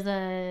 There's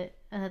a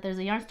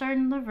yarn store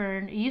in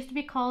Laverne. It used to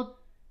be called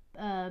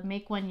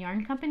Make One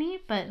Yarn Company,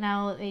 but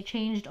now they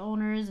changed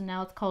owners, and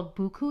now it's called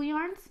Buku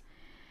Yarns.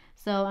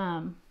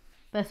 So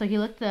so he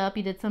looked it up,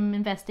 he did some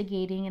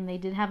investigating, and they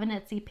did have an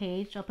Etsy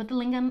page. I'll put the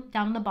link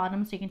down on the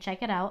bottom so you can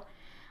check it out.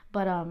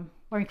 But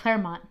or in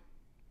Claremont.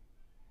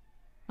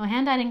 No,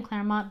 hand-dyed in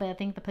Claremont, but I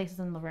think the place is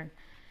in Laverne.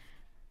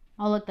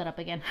 I'll look that up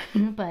again.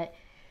 But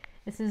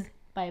this is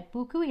by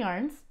Buku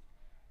Yarns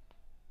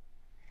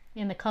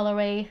in the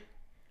colorway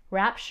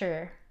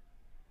Rapture.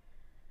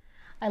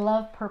 I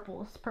love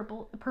purples.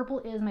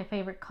 Purple is my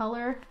favorite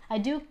color. I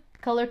do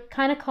color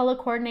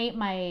coordinate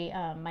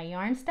my my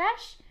yarn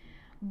stash,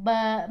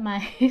 but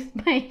my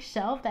my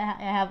shelf that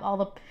I have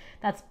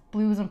that's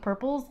blues and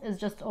purples is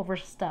just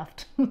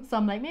overstuffed. So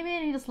I'm like, maybe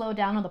I need to slow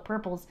down on the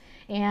purples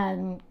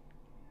and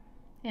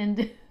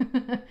and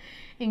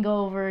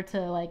go over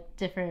to like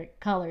different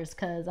colors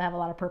because I have a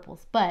lot of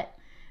purples. But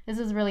this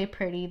is really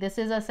pretty. This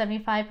is a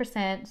 75%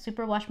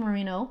 superwash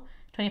merino,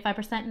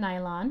 25%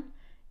 nylon.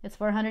 It's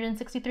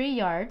 463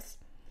 yards.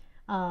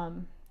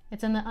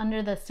 It's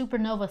under the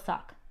Supernova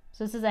sock.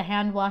 So this is a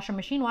hand wash or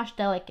machine wash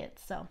delicate.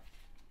 So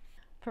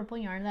purple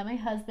yarn that my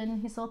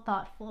husband, he's so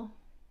thoughtful.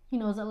 He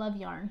knows I love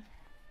yarn.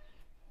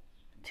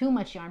 Too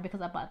much yarn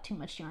because I bought too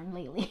much yarn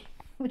lately.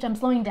 Which I'm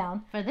slowing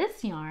down. For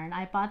this yarn,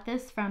 I bought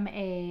this from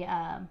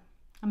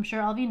I'm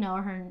sure all of you know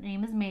her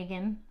name is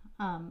Megan.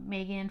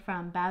 Megan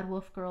from Bad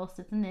Wolf Girl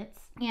Stitch and Knits.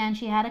 And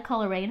she had a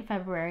colorway in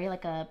February,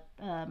 like a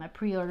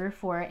pre-order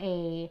for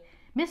a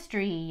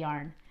mystery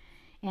yarn.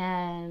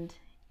 And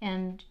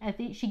I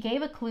think she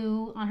gave a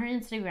clue on her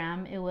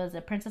Instagram. It was a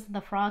Princess and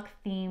the Frog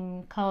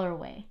theme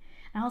colorway.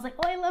 And I was like,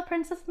 oh, I love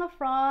Princess and the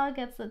Frog.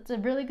 It's a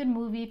really good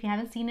movie. If you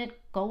haven't seen it,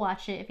 go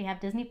watch it. If you have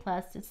Disney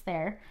Plus, it's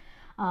there.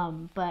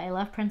 But I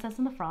love Princess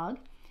and the Frog,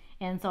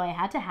 and so I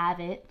had to have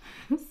it.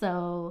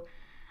 So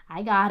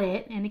I got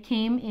it, and it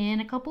came in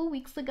a couple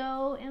weeks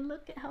ago, and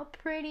look at how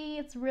pretty.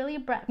 It's really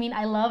bright. I mean,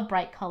 I love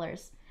bright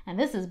colors, and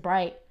this is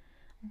bright,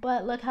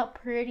 but look how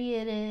pretty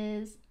it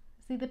is.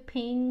 See the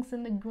pinks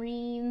and the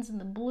greens and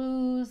the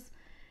blues.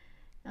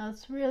 Oh,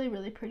 it's really,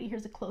 really pretty.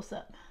 Here's a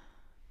close-up.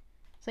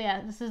 So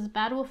yeah, this is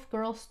Bad Wolf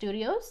Girl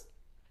Studios.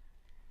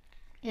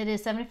 It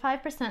is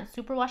 75%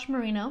 superwash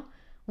merino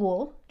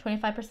wool,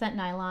 25%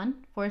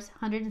 nylon,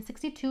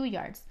 462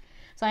 yards.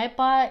 So I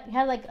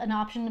had like an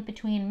option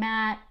between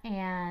matte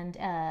and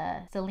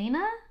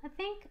Selena, I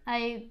think.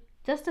 I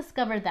just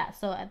discovered that.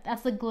 So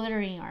that's the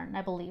glittery yarn,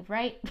 I believe,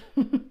 right?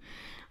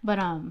 But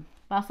I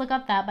also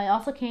got that. But I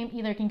also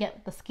either can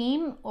get the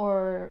skein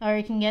or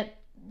you can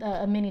get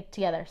a mini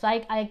together. So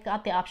I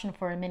got the option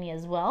for a mini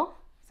as well.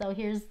 So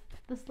here's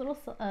this little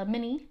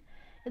mini.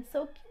 It's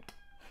so cute.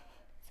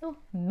 So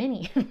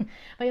mini.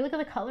 But you look at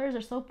the colors,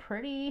 they're so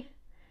pretty.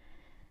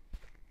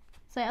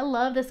 So I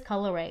love this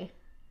colorway.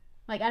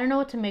 Like, I don't know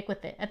what to make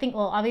with it. I think,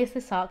 well,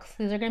 obviously socks.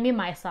 These are going to be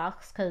my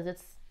socks because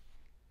it's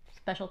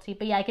specialty.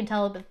 But yeah, I can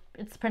tell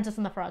it's Princess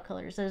and the Frog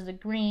colors. There's the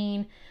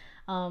green.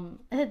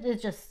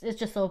 It's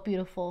just so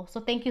beautiful. So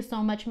thank you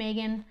so much,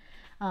 Megan.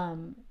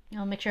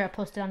 I'll make sure I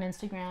post it on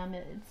Instagram.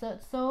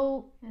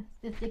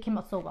 It came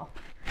out so well.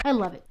 I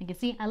love it. You can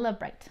see I love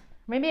bright.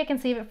 Maybe I can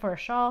save it for a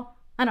shawl.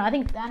 I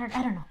don't know.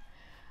 I don't know.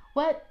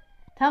 What?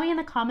 Tell me in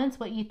the comments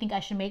what you think I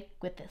should make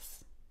with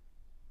this,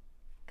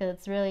 because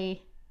it's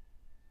really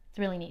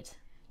neat. So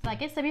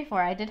like I said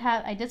before, I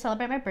did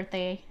celebrate my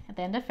birthday at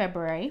the end of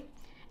February,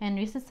 and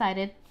we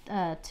decided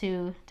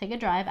to take a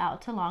drive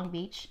out to Long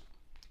Beach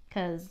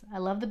because I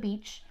love the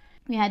beach.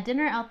 We had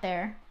dinner out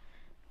there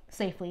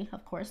safely,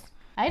 of course.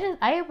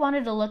 I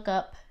wanted to look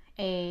up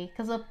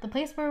because the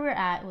place where we were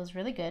at was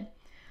really good.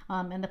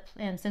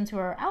 And since we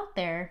were out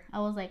there, I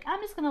was like, I'm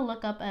just gonna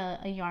look up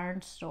a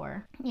yarn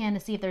store and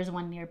to see if there's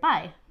one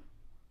nearby.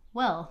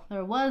 Well,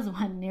 there was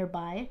one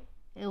nearby.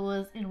 It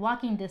was in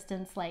walking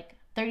distance, like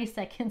 30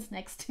 seconds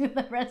next to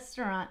the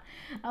restaurant.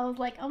 I was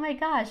like, oh my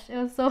gosh, it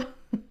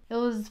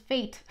was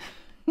fate.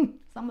 So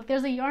I'm like,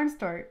 there's a yarn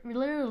store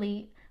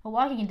literally a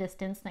walking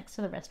distance next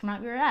to the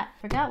restaurant we were at.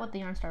 Forgot what the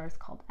yarn store is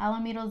called.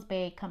 Alamitos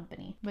Bay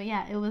Company. But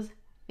yeah, it was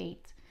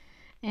fate.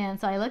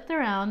 And so I looked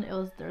around.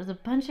 There was a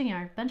bunch of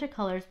yarn, bunch of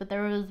colors, but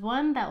there was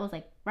one that was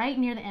like right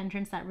near the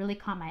entrance that really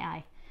caught my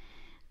eye.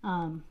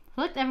 So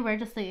I looked everywhere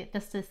just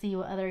to see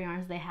what other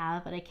yarns they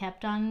have, but I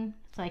kept on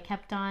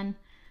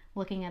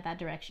looking at that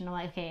direction. I'm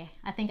like, okay,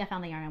 I think I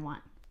found the yarn I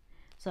want.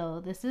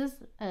 So this is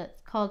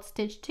it's called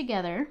Stitched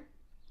Together,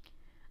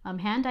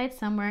 hand dyed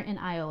somewhere in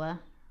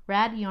Iowa.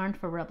 Rad yarn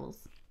for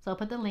rebels. So I'll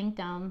put the link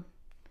down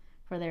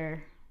for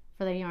their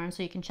yarn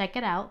so you can check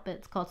it out. But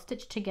it's called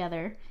Stitched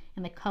Together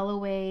in the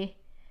colorway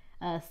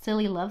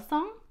Silly Love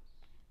Song,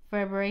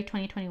 February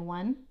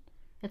 2021.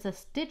 It's a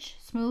stitch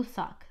smooth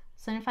sock,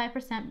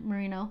 75%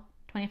 merino,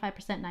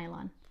 25%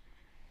 nylon.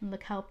 And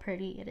look how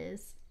pretty it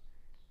is.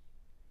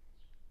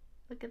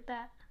 Look at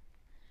that.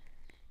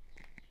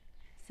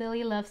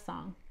 Silly Love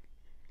Song.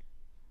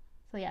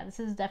 So yeah, this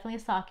is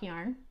definitely a sock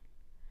yarn.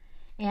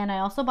 And I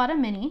also bought a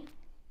mini.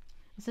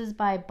 This is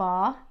by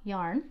Baw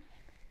Yarn.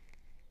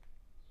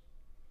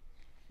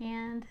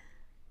 And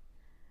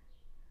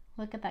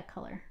look at that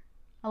color.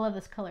 I love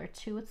this color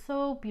too. It's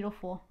so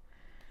beautiful.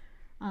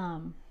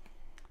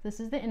 This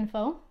is the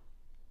info.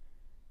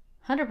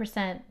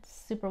 100%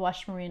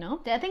 superwash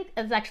merino. I think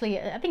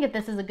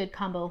this is a good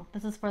combo.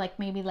 This is for like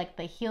maybe like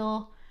the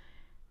heel,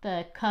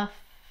 the cuff,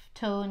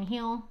 toe, and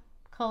heel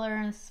color,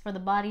 and this is for the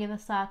body of the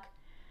sock.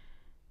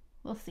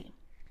 We'll see.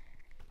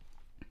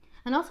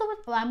 And also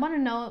I want to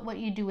know what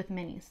you do with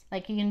minis.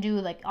 Like you can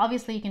do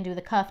obviously you can do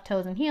the cuff,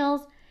 toes, and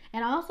heels.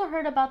 And I also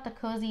heard about the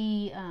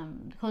cozy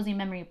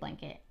memory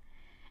blanket.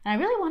 And I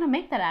really want to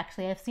make that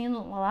actually. I've seen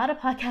a lot of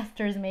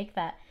podcasters make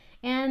that.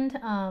 And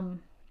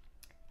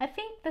I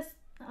think this,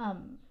 I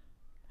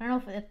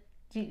don't know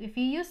if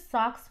you use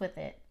socks with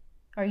it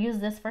or use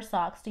this for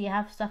socks, do you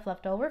have stuff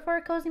left over for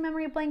a cozy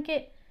memory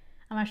blanket?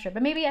 I'm not sure,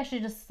 but maybe I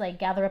should just like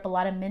gather up a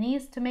lot of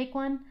minis to make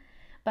one.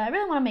 But I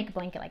really want to make a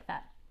blanket like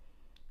that.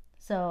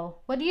 So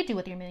what do you do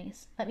with your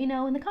minis? Let me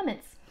know in the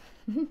comments.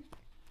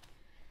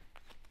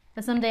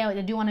 But someday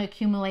I do want to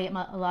accumulate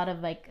a lot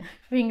of like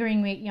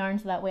fingering weight yarn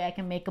so that way I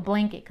can make a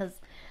blanket,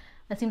 because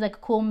that seems like a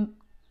cool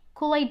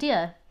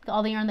idea.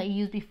 All the yarn that you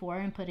used before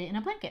and put it in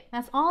a blanket.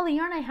 That's all the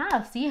yarn I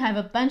have. See, I have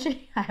a bunch of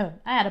I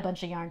had a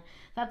bunch of yarn.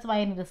 That's why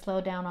I need to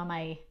slow down on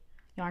my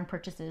yarn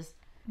purchases.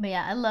 But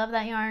yeah, I love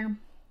that yarn.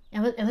 It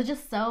was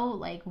just so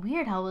like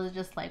weird how it was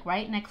just like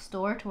right next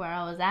door to where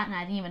I was at, and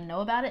I didn't even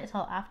know about it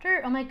until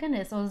after. Oh my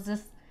goodness, it was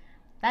just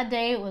that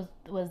day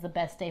was the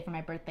best day for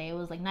my birthday. It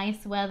was like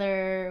nice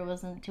weather. It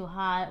wasn't too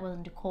hot. It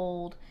wasn't too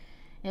cold.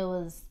 It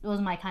was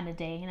my kind of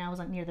day, and I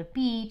wasn't near the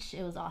beach.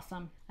 It was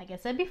awesome. Like I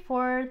said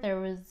before, there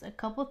was a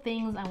couple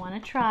things I want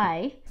to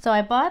try. So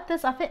I bought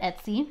this off of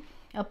Etsy.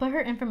 I'll put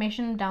her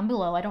information down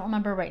below. I don't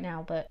remember right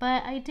now, but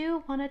I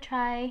do want to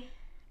try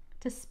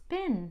to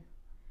spin.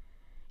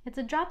 It's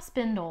a drop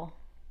spindle.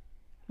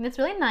 And it's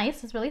really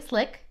nice. It's really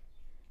slick.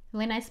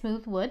 Really nice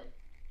smooth wood.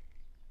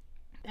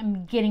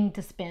 I'm getting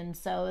to spin,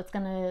 so it's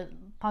gonna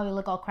probably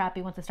look all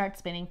crappy once I start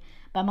spinning.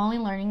 But I'm only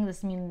learning.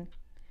 This means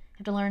I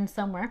have to learn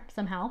somewhere,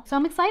 somehow. So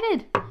I'm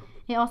excited.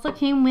 It also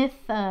came with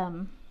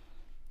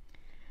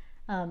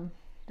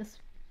just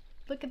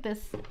look at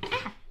this.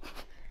 Ah!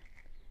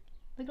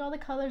 Look at all the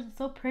colors. It's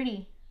so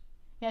pretty.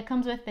 Yeah, it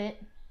comes with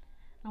it.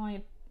 I don't want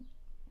to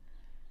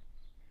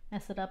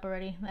mess it up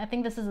already. I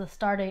think this is the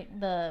starter.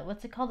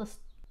 What's it called?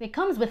 It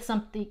comes with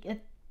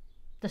something.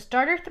 The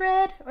starter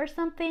thread or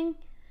something.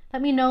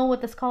 Let me know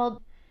what this is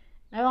called.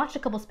 I watched a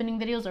couple spinning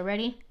videos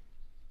already.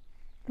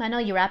 I know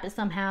you wrap it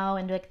somehow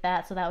and do like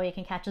that, so that way it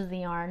can catches the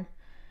yarn.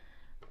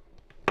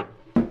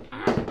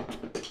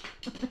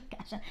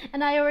 Gotcha.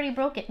 And I already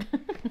broke it.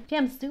 Yeah,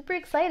 I'm super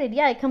excited.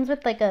 Yeah, it comes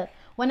with like a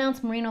 1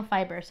 ounce merino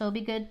fiber, so it'll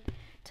be good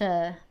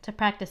to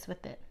practice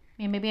with it.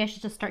 And maybe I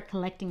should just start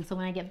collecting, so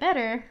when I get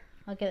better,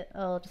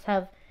 I'll just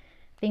have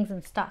things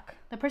in stock.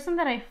 The person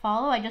that I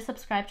follow, I just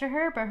subscribed to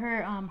her, but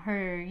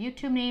her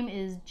YouTube name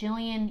is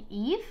Jillian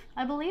Eve,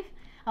 I believe.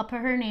 I'll put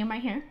her name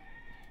right here.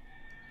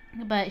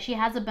 But she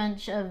has a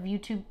bunch of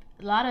a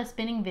lot of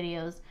spinning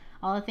videos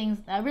all the things.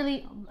 I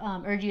really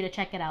urge you to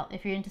check it out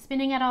if you're into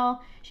spinning at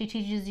all. She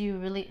teaches you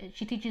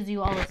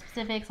all the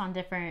specifics on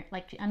different,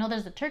 like, I know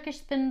there's a Turkish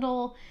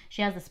spindle.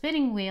 She has a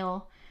spinning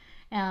wheel.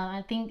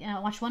 I think I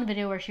watched one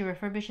video where she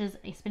refurbishes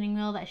a spinning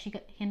wheel that she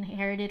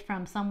inherited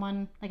from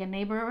someone, like a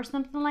neighbor or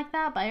something like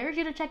that. But I urge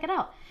you to check it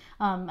out.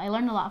 I'm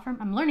learning a lot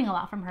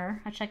from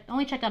her. I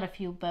only checked out a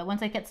few, but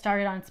once I get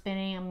started on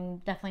spinning, I'm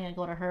definitely gonna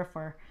go to her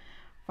for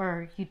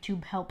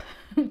YouTube help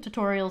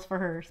tutorials for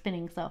her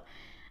spinning. So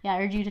yeah,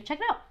 I urge you to check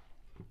it out.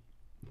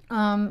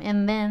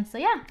 And then, so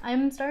yeah,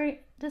 I'm starting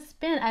to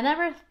spin. I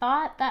never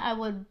thought that I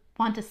would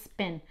want to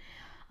spin.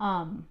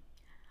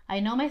 I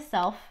know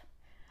myself.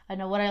 I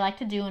know what I like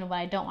to do and what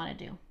I don't want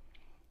to do.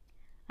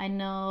 I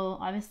know,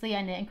 obviously,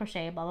 I knit and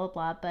crochet, blah, blah,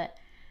 blah, but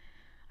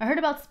I heard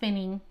about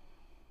spinning,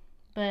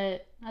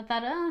 but I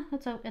thought,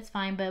 it's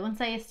fine. But once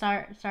I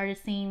started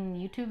seeing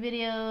YouTube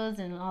videos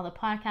and all the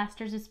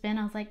podcasters who spin,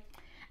 I was like,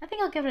 I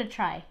think I'll give it a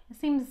try. It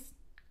seems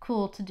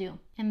cool to do.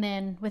 And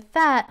then with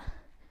that,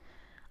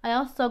 I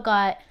also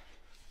got,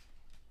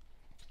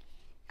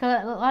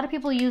 cause a lot of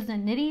people use a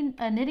nitty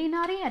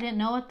knotty. I didn't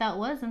know what that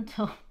was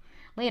until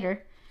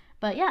later.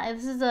 But yeah,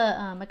 this is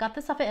I got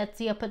this off of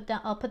Etsy.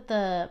 I'll put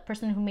the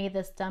person who made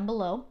this down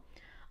below.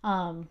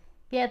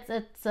 Yeah,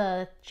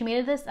 she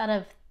made this out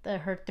of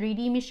her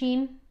 3D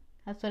machine.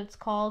 That's what it's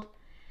called.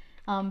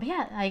 But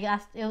yeah, I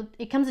asked,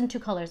 it comes in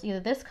two colors, either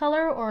this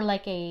color or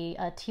like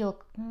a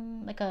teal,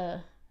 like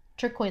a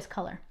turquoise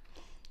color.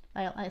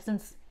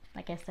 Since,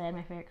 like I said,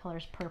 my favorite color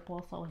is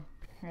purple, so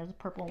here's a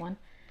purple one.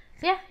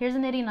 So yeah, here's a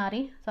nitty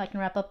knotty, so I can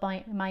wrap up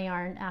my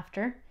yarn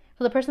after.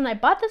 So the person I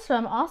bought this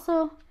from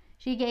also,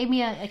 she gave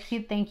me a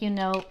cute thank you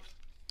note.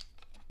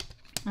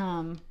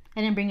 I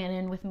didn't bring it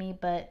in with me,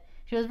 but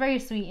she was very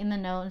sweet in the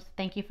note.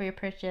 Thank you for your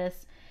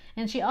purchase.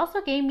 And she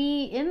also gave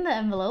me in the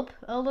envelope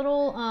a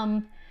little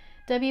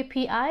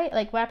WPI,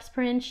 like wax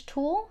per inch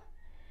tool.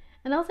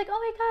 And I was like, oh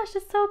my gosh,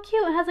 it's so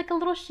cute. It has like a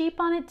little sheep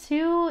on it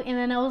too. And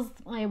then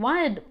I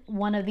wanted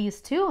one of these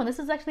too. And this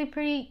is actually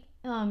pretty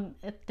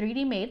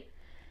 3D made.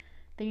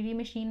 3D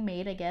machine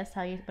made, I guess,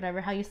 how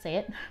you say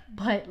it.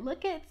 But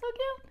look, it's so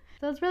cute.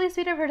 So it's really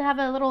sweet of her to have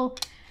a little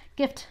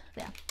gift.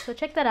 Yeah. So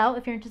check that out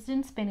if you're interested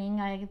in spinning.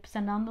 I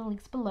send down the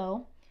links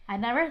below. I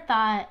never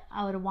thought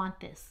I would want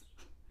this.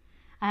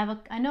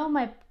 I know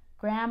my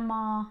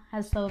grandma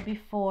has sewed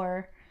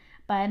before,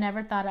 but I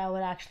never thought I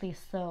would actually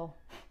sew.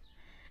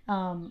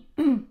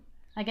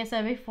 Like I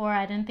said before,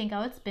 I didn't think I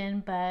would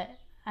spin, but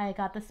I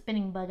got the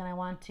spinning bug and I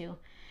want to.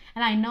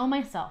 And I know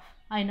myself.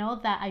 I know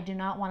that I do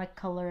not want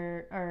to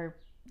color or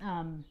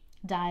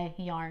dye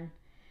yarn.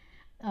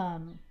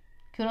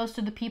 Kudos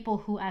to the people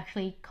who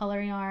actually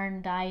color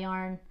yarn, dye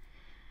yarn,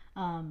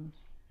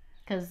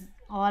 because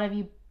a lot of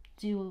you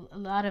do a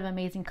lot of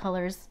amazing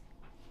colors.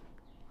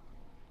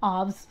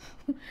 Obs.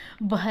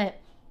 but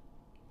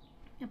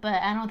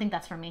I don't think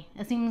that's for me.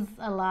 It seems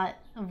a lot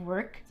of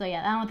work. So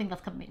yeah, I don't think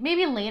that's coming.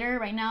 Maybe later.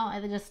 Right now,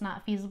 it's just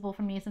not feasible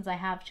for me since I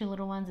have two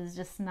little ones. It's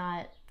just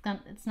not.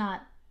 It's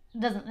not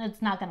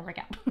gonna work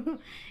out.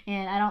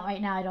 And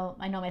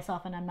I know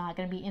myself, and I'm not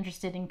gonna be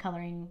interested in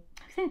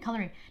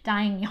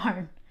dyeing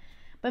yarn.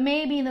 But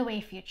maybe in the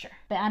way future.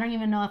 But I don't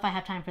even know if I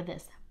have time for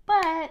this.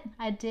 But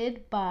I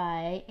did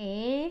buy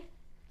a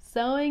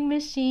sewing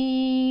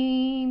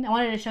machine. I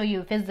wanted to show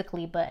you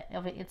physically, but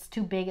it's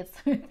too big, it's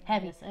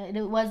heavy. So it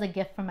was a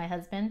gift from my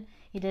husband.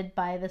 He did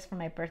buy this for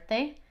my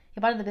birthday.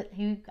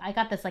 I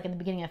got this like in the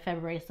beginning of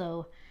February,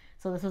 so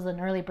this was an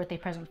early birthday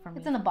present for me.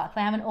 It's in the box.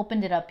 I haven't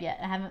opened it up yet.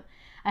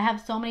 I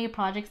have so many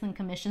projects and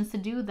commissions to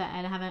do that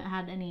I haven't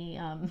had any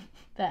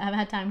that I haven't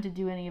had time to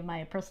do any of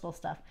my personal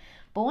stuff.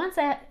 But once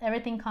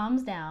everything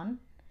calms down,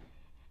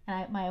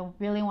 and I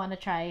really want to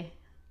try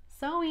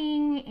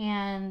sewing,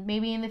 and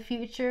maybe in the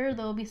future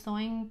there'll be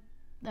sewing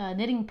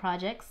knitting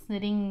projects,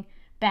 knitting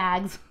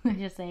bags I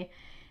should say,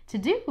 to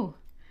do.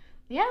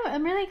 Yeah,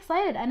 I'm really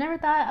excited. I never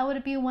thought I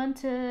would be one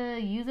to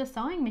use a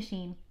sewing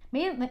machine.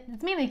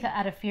 It's mainly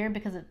out of fear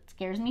because it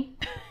scares me.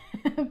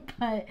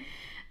 but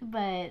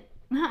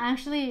no,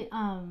 actually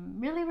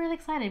really, really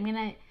excited. I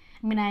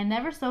mean I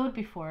never sewed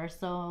before,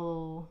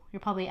 so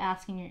you're probably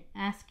asking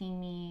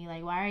me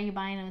like, why are you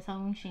buying a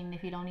sewing machine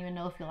if you don't even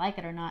know if you like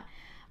it or not?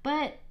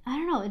 But I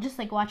don't know, it just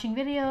like watching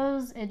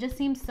videos, it just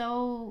seems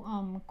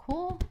so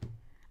cool.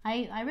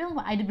 I really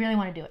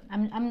want to do it.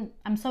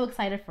 I'm so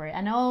excited for it.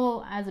 I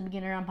know as a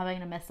beginner I'm probably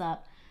gonna mess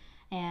up,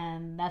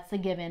 and that's a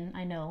given,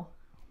 I know.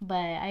 But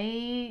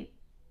I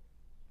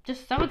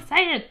just so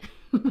excited.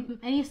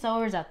 Any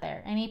sewers out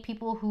there, any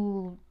people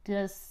who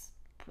does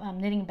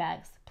knitting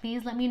bags,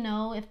 please let me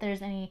know if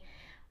there's any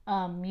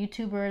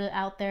YouTuber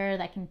out there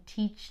that can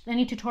teach,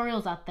 any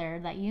tutorials out there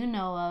that you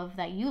know of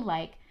that you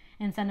like,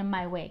 and send them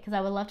my way, because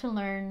I would love to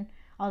learn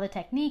all the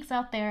techniques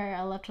out there.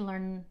 I love to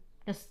learn,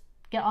 just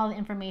get all the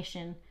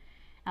information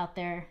out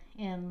there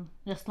and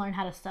just learn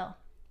how to sew.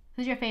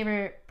 Who's your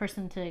favorite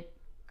person to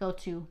go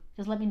to?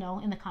 Just let me know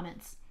in the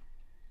comments.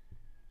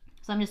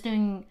 So I'm just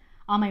doing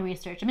all my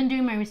research. I've been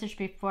doing my research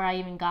before I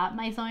even got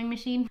my sewing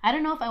machine. I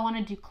don't know if I want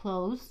to do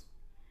clothes.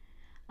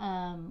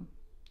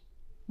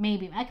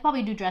 maybe I could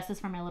probably do dresses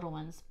for my little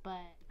ones. But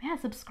yeah,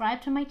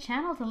 subscribe to my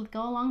channel to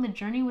go along the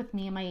journey with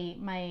me,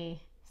 my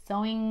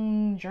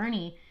sewing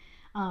journey,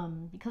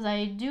 because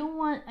I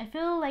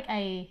feel like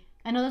I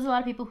know there's a lot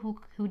of people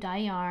who dye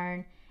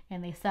yarn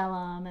and they sell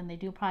them, and they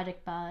do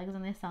project bags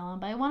and they sell them,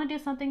 but I want to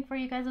do something for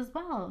you guys as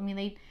well. I mean,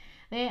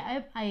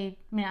 I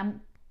mean,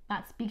 I'm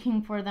not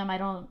speaking for them, I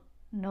don't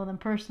know them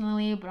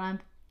personally, but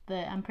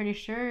I'm pretty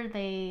sure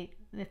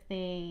if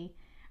they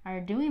are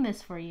doing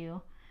this for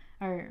you,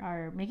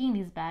 are making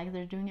these bags,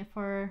 they're doing it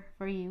for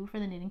you, for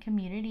the knitting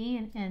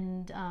community,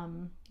 and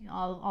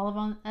all of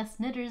us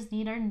knitters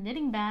need our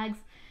knitting bags.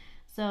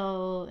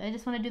 So I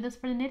just want to do this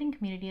for the knitting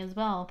community as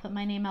well, put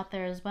my name out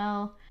there as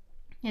well.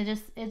 It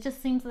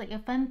just seems like a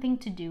fun thing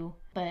to do,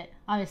 but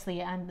obviously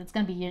it's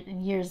gonna be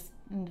years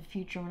in the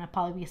future when I'll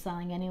probably be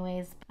selling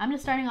anyways. I'm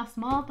just starting off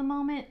small at the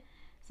moment,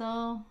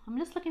 so I'm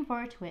just looking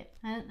forward to it.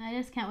 I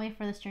just can't wait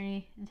for this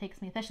journey it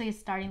takes me, especially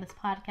starting this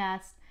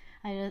podcast.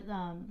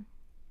 I'm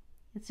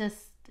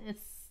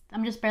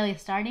just barely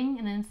starting,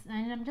 and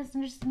I'm just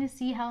interested to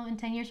see how in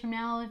 10 years from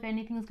now, if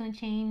anything's going to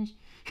change,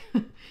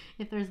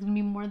 if there's going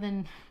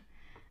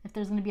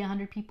to be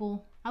 100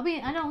 people.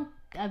 Hopefully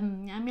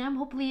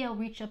I'll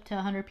reach up to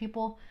 100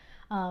 people.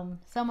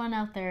 Someone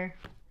out there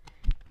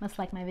must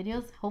like my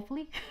videos,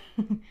 hopefully.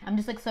 I'm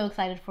just like so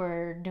excited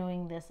for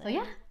doing this. So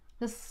yeah,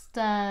 just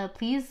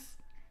please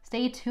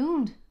stay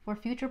tuned for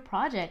future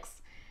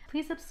projects.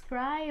 Please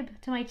subscribe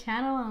to my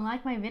channel and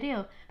like my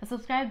video. But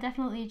subscribe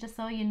definitely, just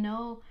so you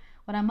know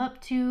what I'm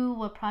up to,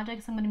 what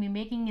projects I'm going to be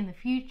making in the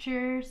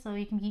future, so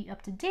you can keep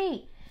up to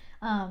date.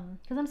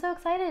 Because I'm so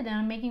excited, and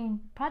I'm making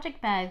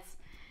project bags,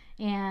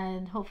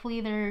 and hopefully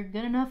they're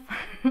good enough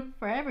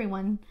for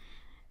everyone,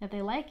 if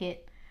they like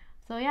it.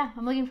 So yeah,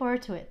 I'm looking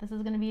forward to it. This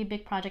is going to be a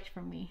big project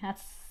for me.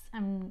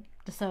 I'm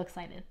just so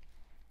excited.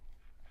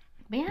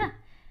 But yeah.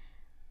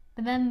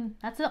 And then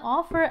that's it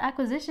all for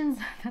acquisitions.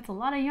 That's a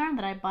lot of yarn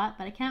that I bought,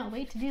 but I can't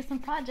wait to do some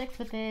projects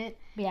with it.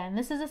 But yeah, and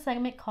this is a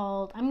segment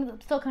called,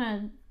 I'm still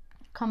kind of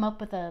come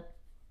up with a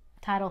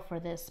title for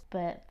this,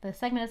 but the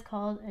segment is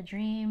called A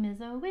Dream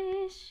is a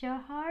Wish Your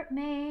Heart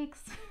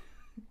Makes.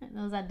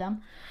 Was that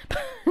dumb?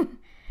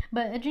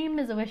 But a dream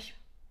is a wish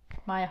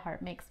my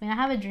heart makes. I mean, I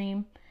have a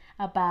dream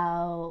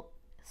about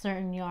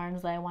certain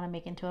yarns that I want to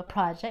make into a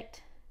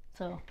project.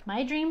 So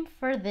my dream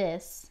for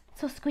this,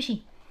 so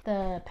squishy.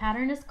 The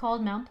pattern is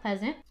called Mount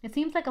Pleasant. It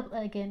seems like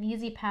an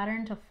easy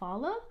pattern to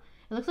follow.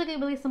 It looks like a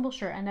really simple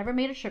shirt. I never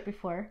made a shirt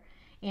before,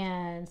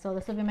 and so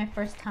this will be my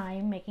first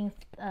time making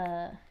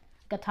a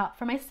top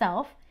for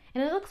myself.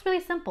 And it looks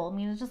really simple. I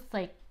mean, it's just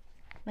like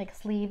a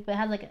sleeve, but it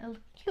has like a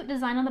cute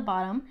design on the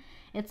bottom.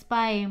 It's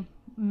by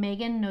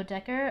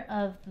Nodecker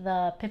of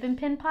the Pip and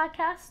Pin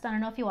podcast. I don't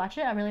know if you watch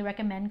it. I really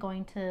recommend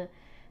going to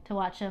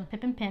watch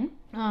Pip and Pin.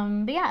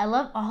 But yeah, I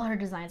love all her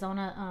designs. I want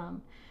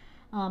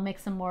to make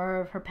some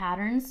more of her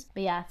patterns.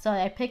 But yeah, so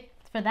I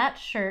picked for that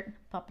shirt,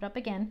 pop it up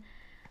again.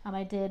 I'm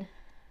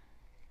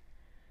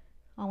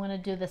gonna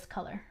do this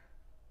color.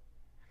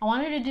 I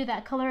wanted to do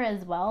that color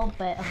as well,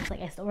 but I was like,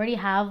 I already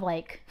have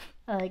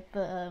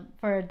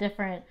for a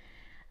different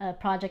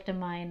project of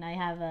mine, I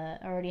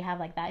already have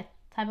like that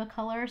type of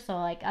color. So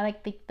like I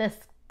think this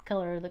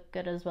color look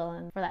good as well,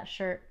 and for that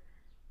shirt.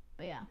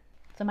 But yeah,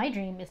 so my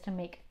dream is to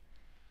make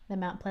the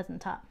Mount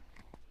Pleasant top,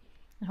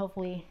 and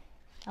hopefully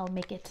I'll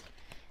make it.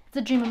 It's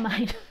a dream of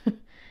mine.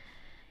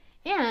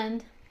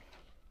 And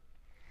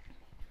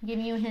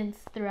giving you hints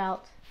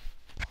throughout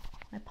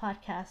my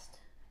podcast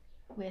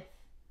with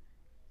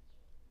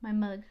my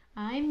mug.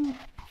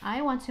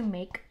 I want to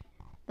make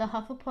the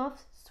Hufflepuff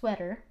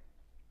sweater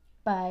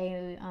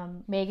by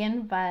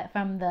Megan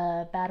from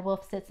the Bad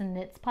Wolf Sits and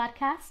Knits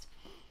podcast.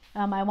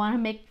 I want to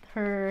make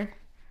her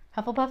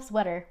Hufflepuff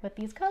sweater with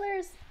these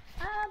colors.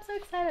 I'm so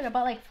excited. I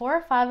bought like 4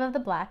 or 5 of the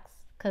blacks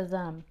because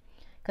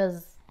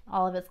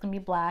all of it's gonna be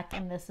black,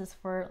 and this is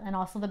and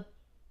also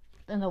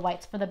the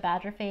whites for the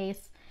badger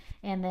face,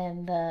 and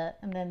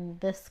then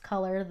this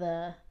color,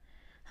 the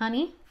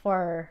honey,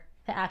 for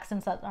the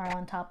accents that are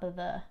on top of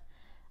the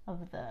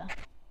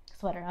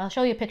sweater. I'll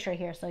show you a picture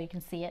here so you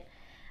can see it.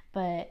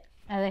 But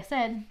as I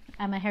said,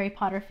 I'm a Harry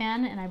Potter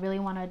fan, and I really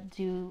want to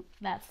do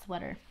that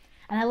sweater.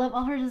 And I love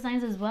all her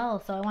designs as well,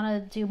 so I want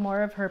to do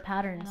more of her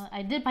patterns.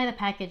 I did buy the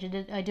package.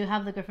 I do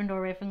have the Gryffindor,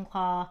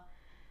 Ravenclaw,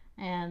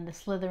 and the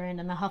Slytherin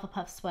and the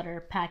Hufflepuff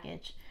sweater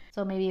package.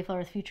 So maybe for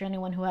the future,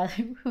 anyone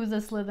who's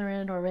a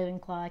Slytherin or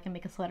Ravenclaw, I can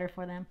make a sweater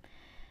for them.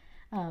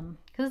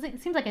 Because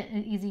it seems like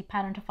an easy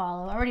pattern to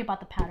follow. I already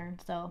bought the pattern,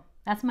 so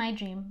that's my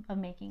dream of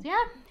making. So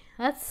yeah,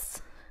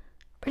 that's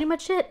pretty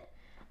much it.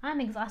 I'm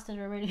exhausted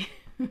already.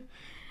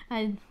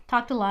 I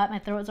talked a lot. My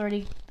throat is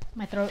already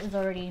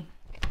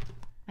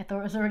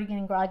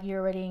getting groggy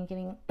already, and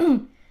getting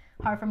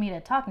hard for me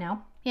to talk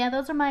now. Yeah,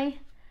 those are my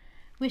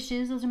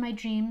wishes. Those are my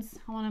dreams.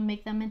 I want to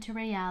make them into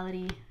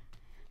reality.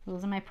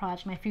 Those are my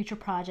future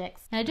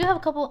projects. And I do have a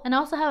couple, and I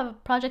also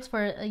have projects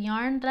for a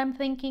yarn that I'm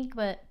thinking,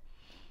 but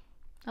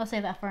I'll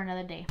save that for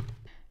another day.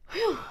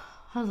 Whew,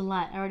 that was a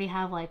lot. I already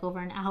have like over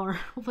an hour.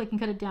 Hopefully I can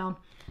cut it down.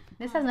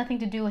 This has nothing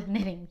to do with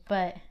knitting,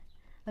 but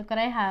look what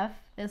I have.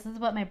 This is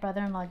what my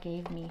brother-in-law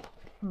gave me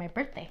for my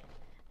birthday.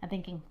 I'm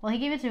thinking, well, he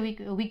gave it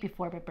to a week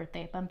before my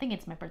birthday, but I'm thinking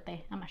it's my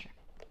birthday. I'm not sure.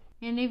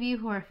 Any of you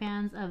who are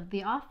fans of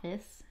The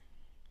Office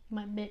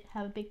might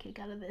have a big kick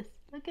out of this.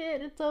 Look at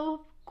it, it's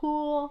so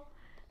cool.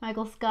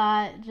 Michael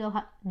Scott,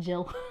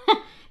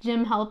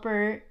 Jim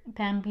Halpert,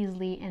 Pam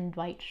Beesly, and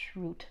Dwight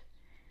Schrute.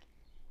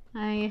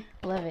 I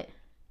love it.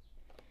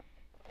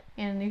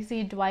 And you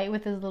see Dwight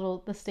with his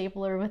the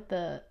stapler with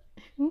the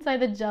inside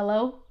the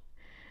Jello.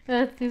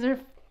 These are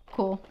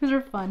cool. These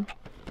are fun.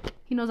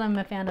 He knows I'm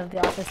a fan of The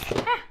Office.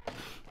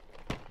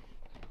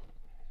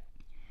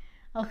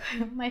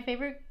 Okay, my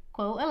favorite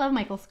quote. I love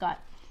Michael Scott.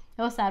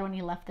 It was sad when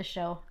he left the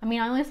show. I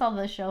mean, I only saw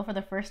the show for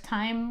the first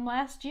time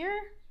last year.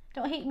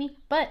 Don't hate me,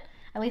 but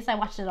at least I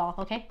watched it all,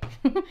 okay?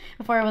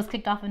 Before it was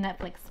kicked off of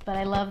Netflix. But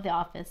I love The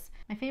Office.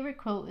 My favorite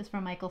quote is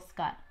from Michael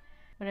Scott.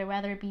 Would I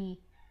rather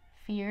be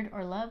feared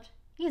or loved?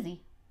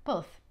 Easy.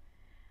 Both.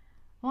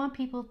 I want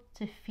people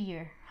to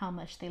fear how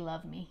much they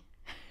love me.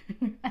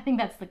 I think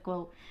that's the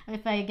quote.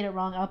 If I get it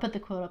wrong, I'll put the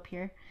quote up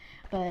here.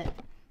 But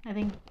I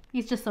think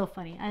he's just so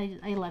funny.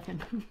 I love him.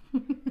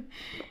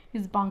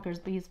 He's bonkers,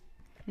 but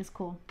he's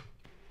cool.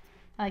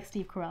 I like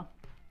Steve Carell.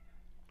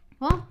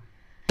 Well,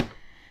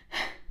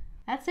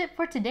 that's it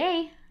for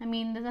today. I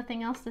mean, there's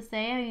nothing else to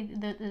say. I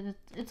mean,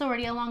 it's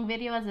already a long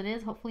video as it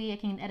is. Hopefully I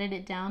can edit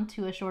it down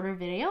to a shorter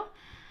video.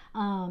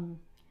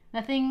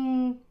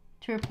 Nothing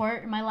to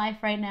report in my life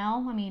right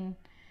now. I mean,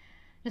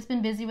 just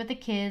been busy with the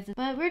kids,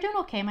 but we're doing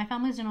okay. My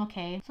family's doing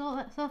okay.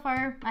 So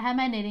far, I have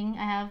my knitting.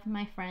 I have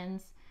my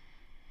friends.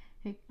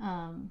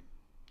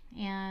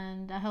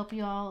 And I hope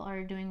you all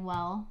are doing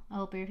well. I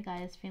hope you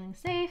guys feeling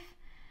safe.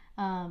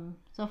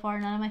 So far,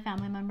 none of my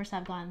family members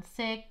have gotten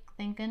sick.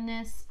 Thank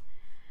goodness.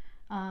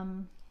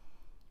 But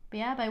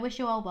I wish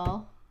you all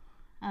well.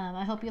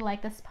 I hope you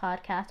like this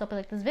podcast. Hope you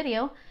like this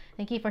video.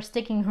 Thank you for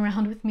sticking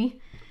around with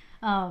me.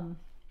 I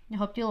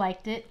hope you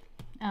liked it.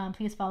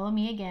 Please follow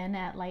me again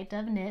at Light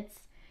Dove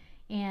Knits,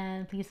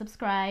 and please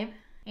subscribe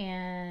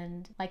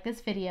and like this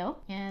video.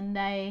 And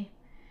if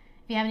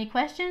you have any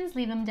questions,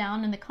 leave them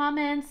down in the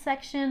comments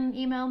section.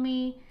 Email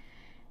me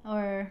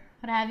or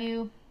what have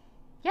you.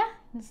 Yeah,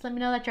 just let me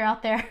know that you're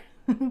out there.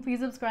 Please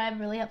subscribe. It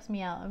really helps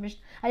me out.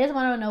 I just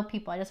want to know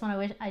people. I just want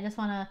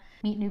to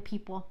meet new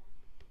people.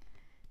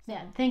 So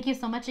yeah, thank you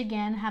so much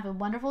again. Have a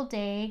wonderful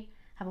day.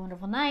 Have a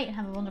wonderful night.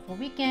 Have a wonderful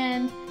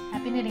weekend.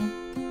 Happy knitting.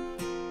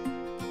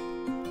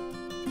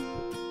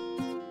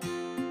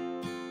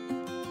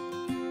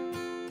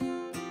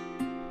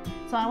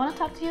 So I want to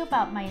talk to you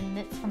about my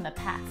knits from the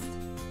past.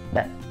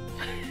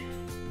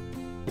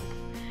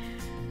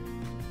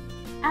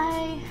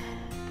 I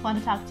want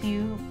to talk to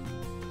you.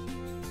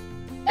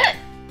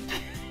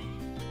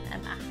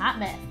 I'm a hot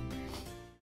mess.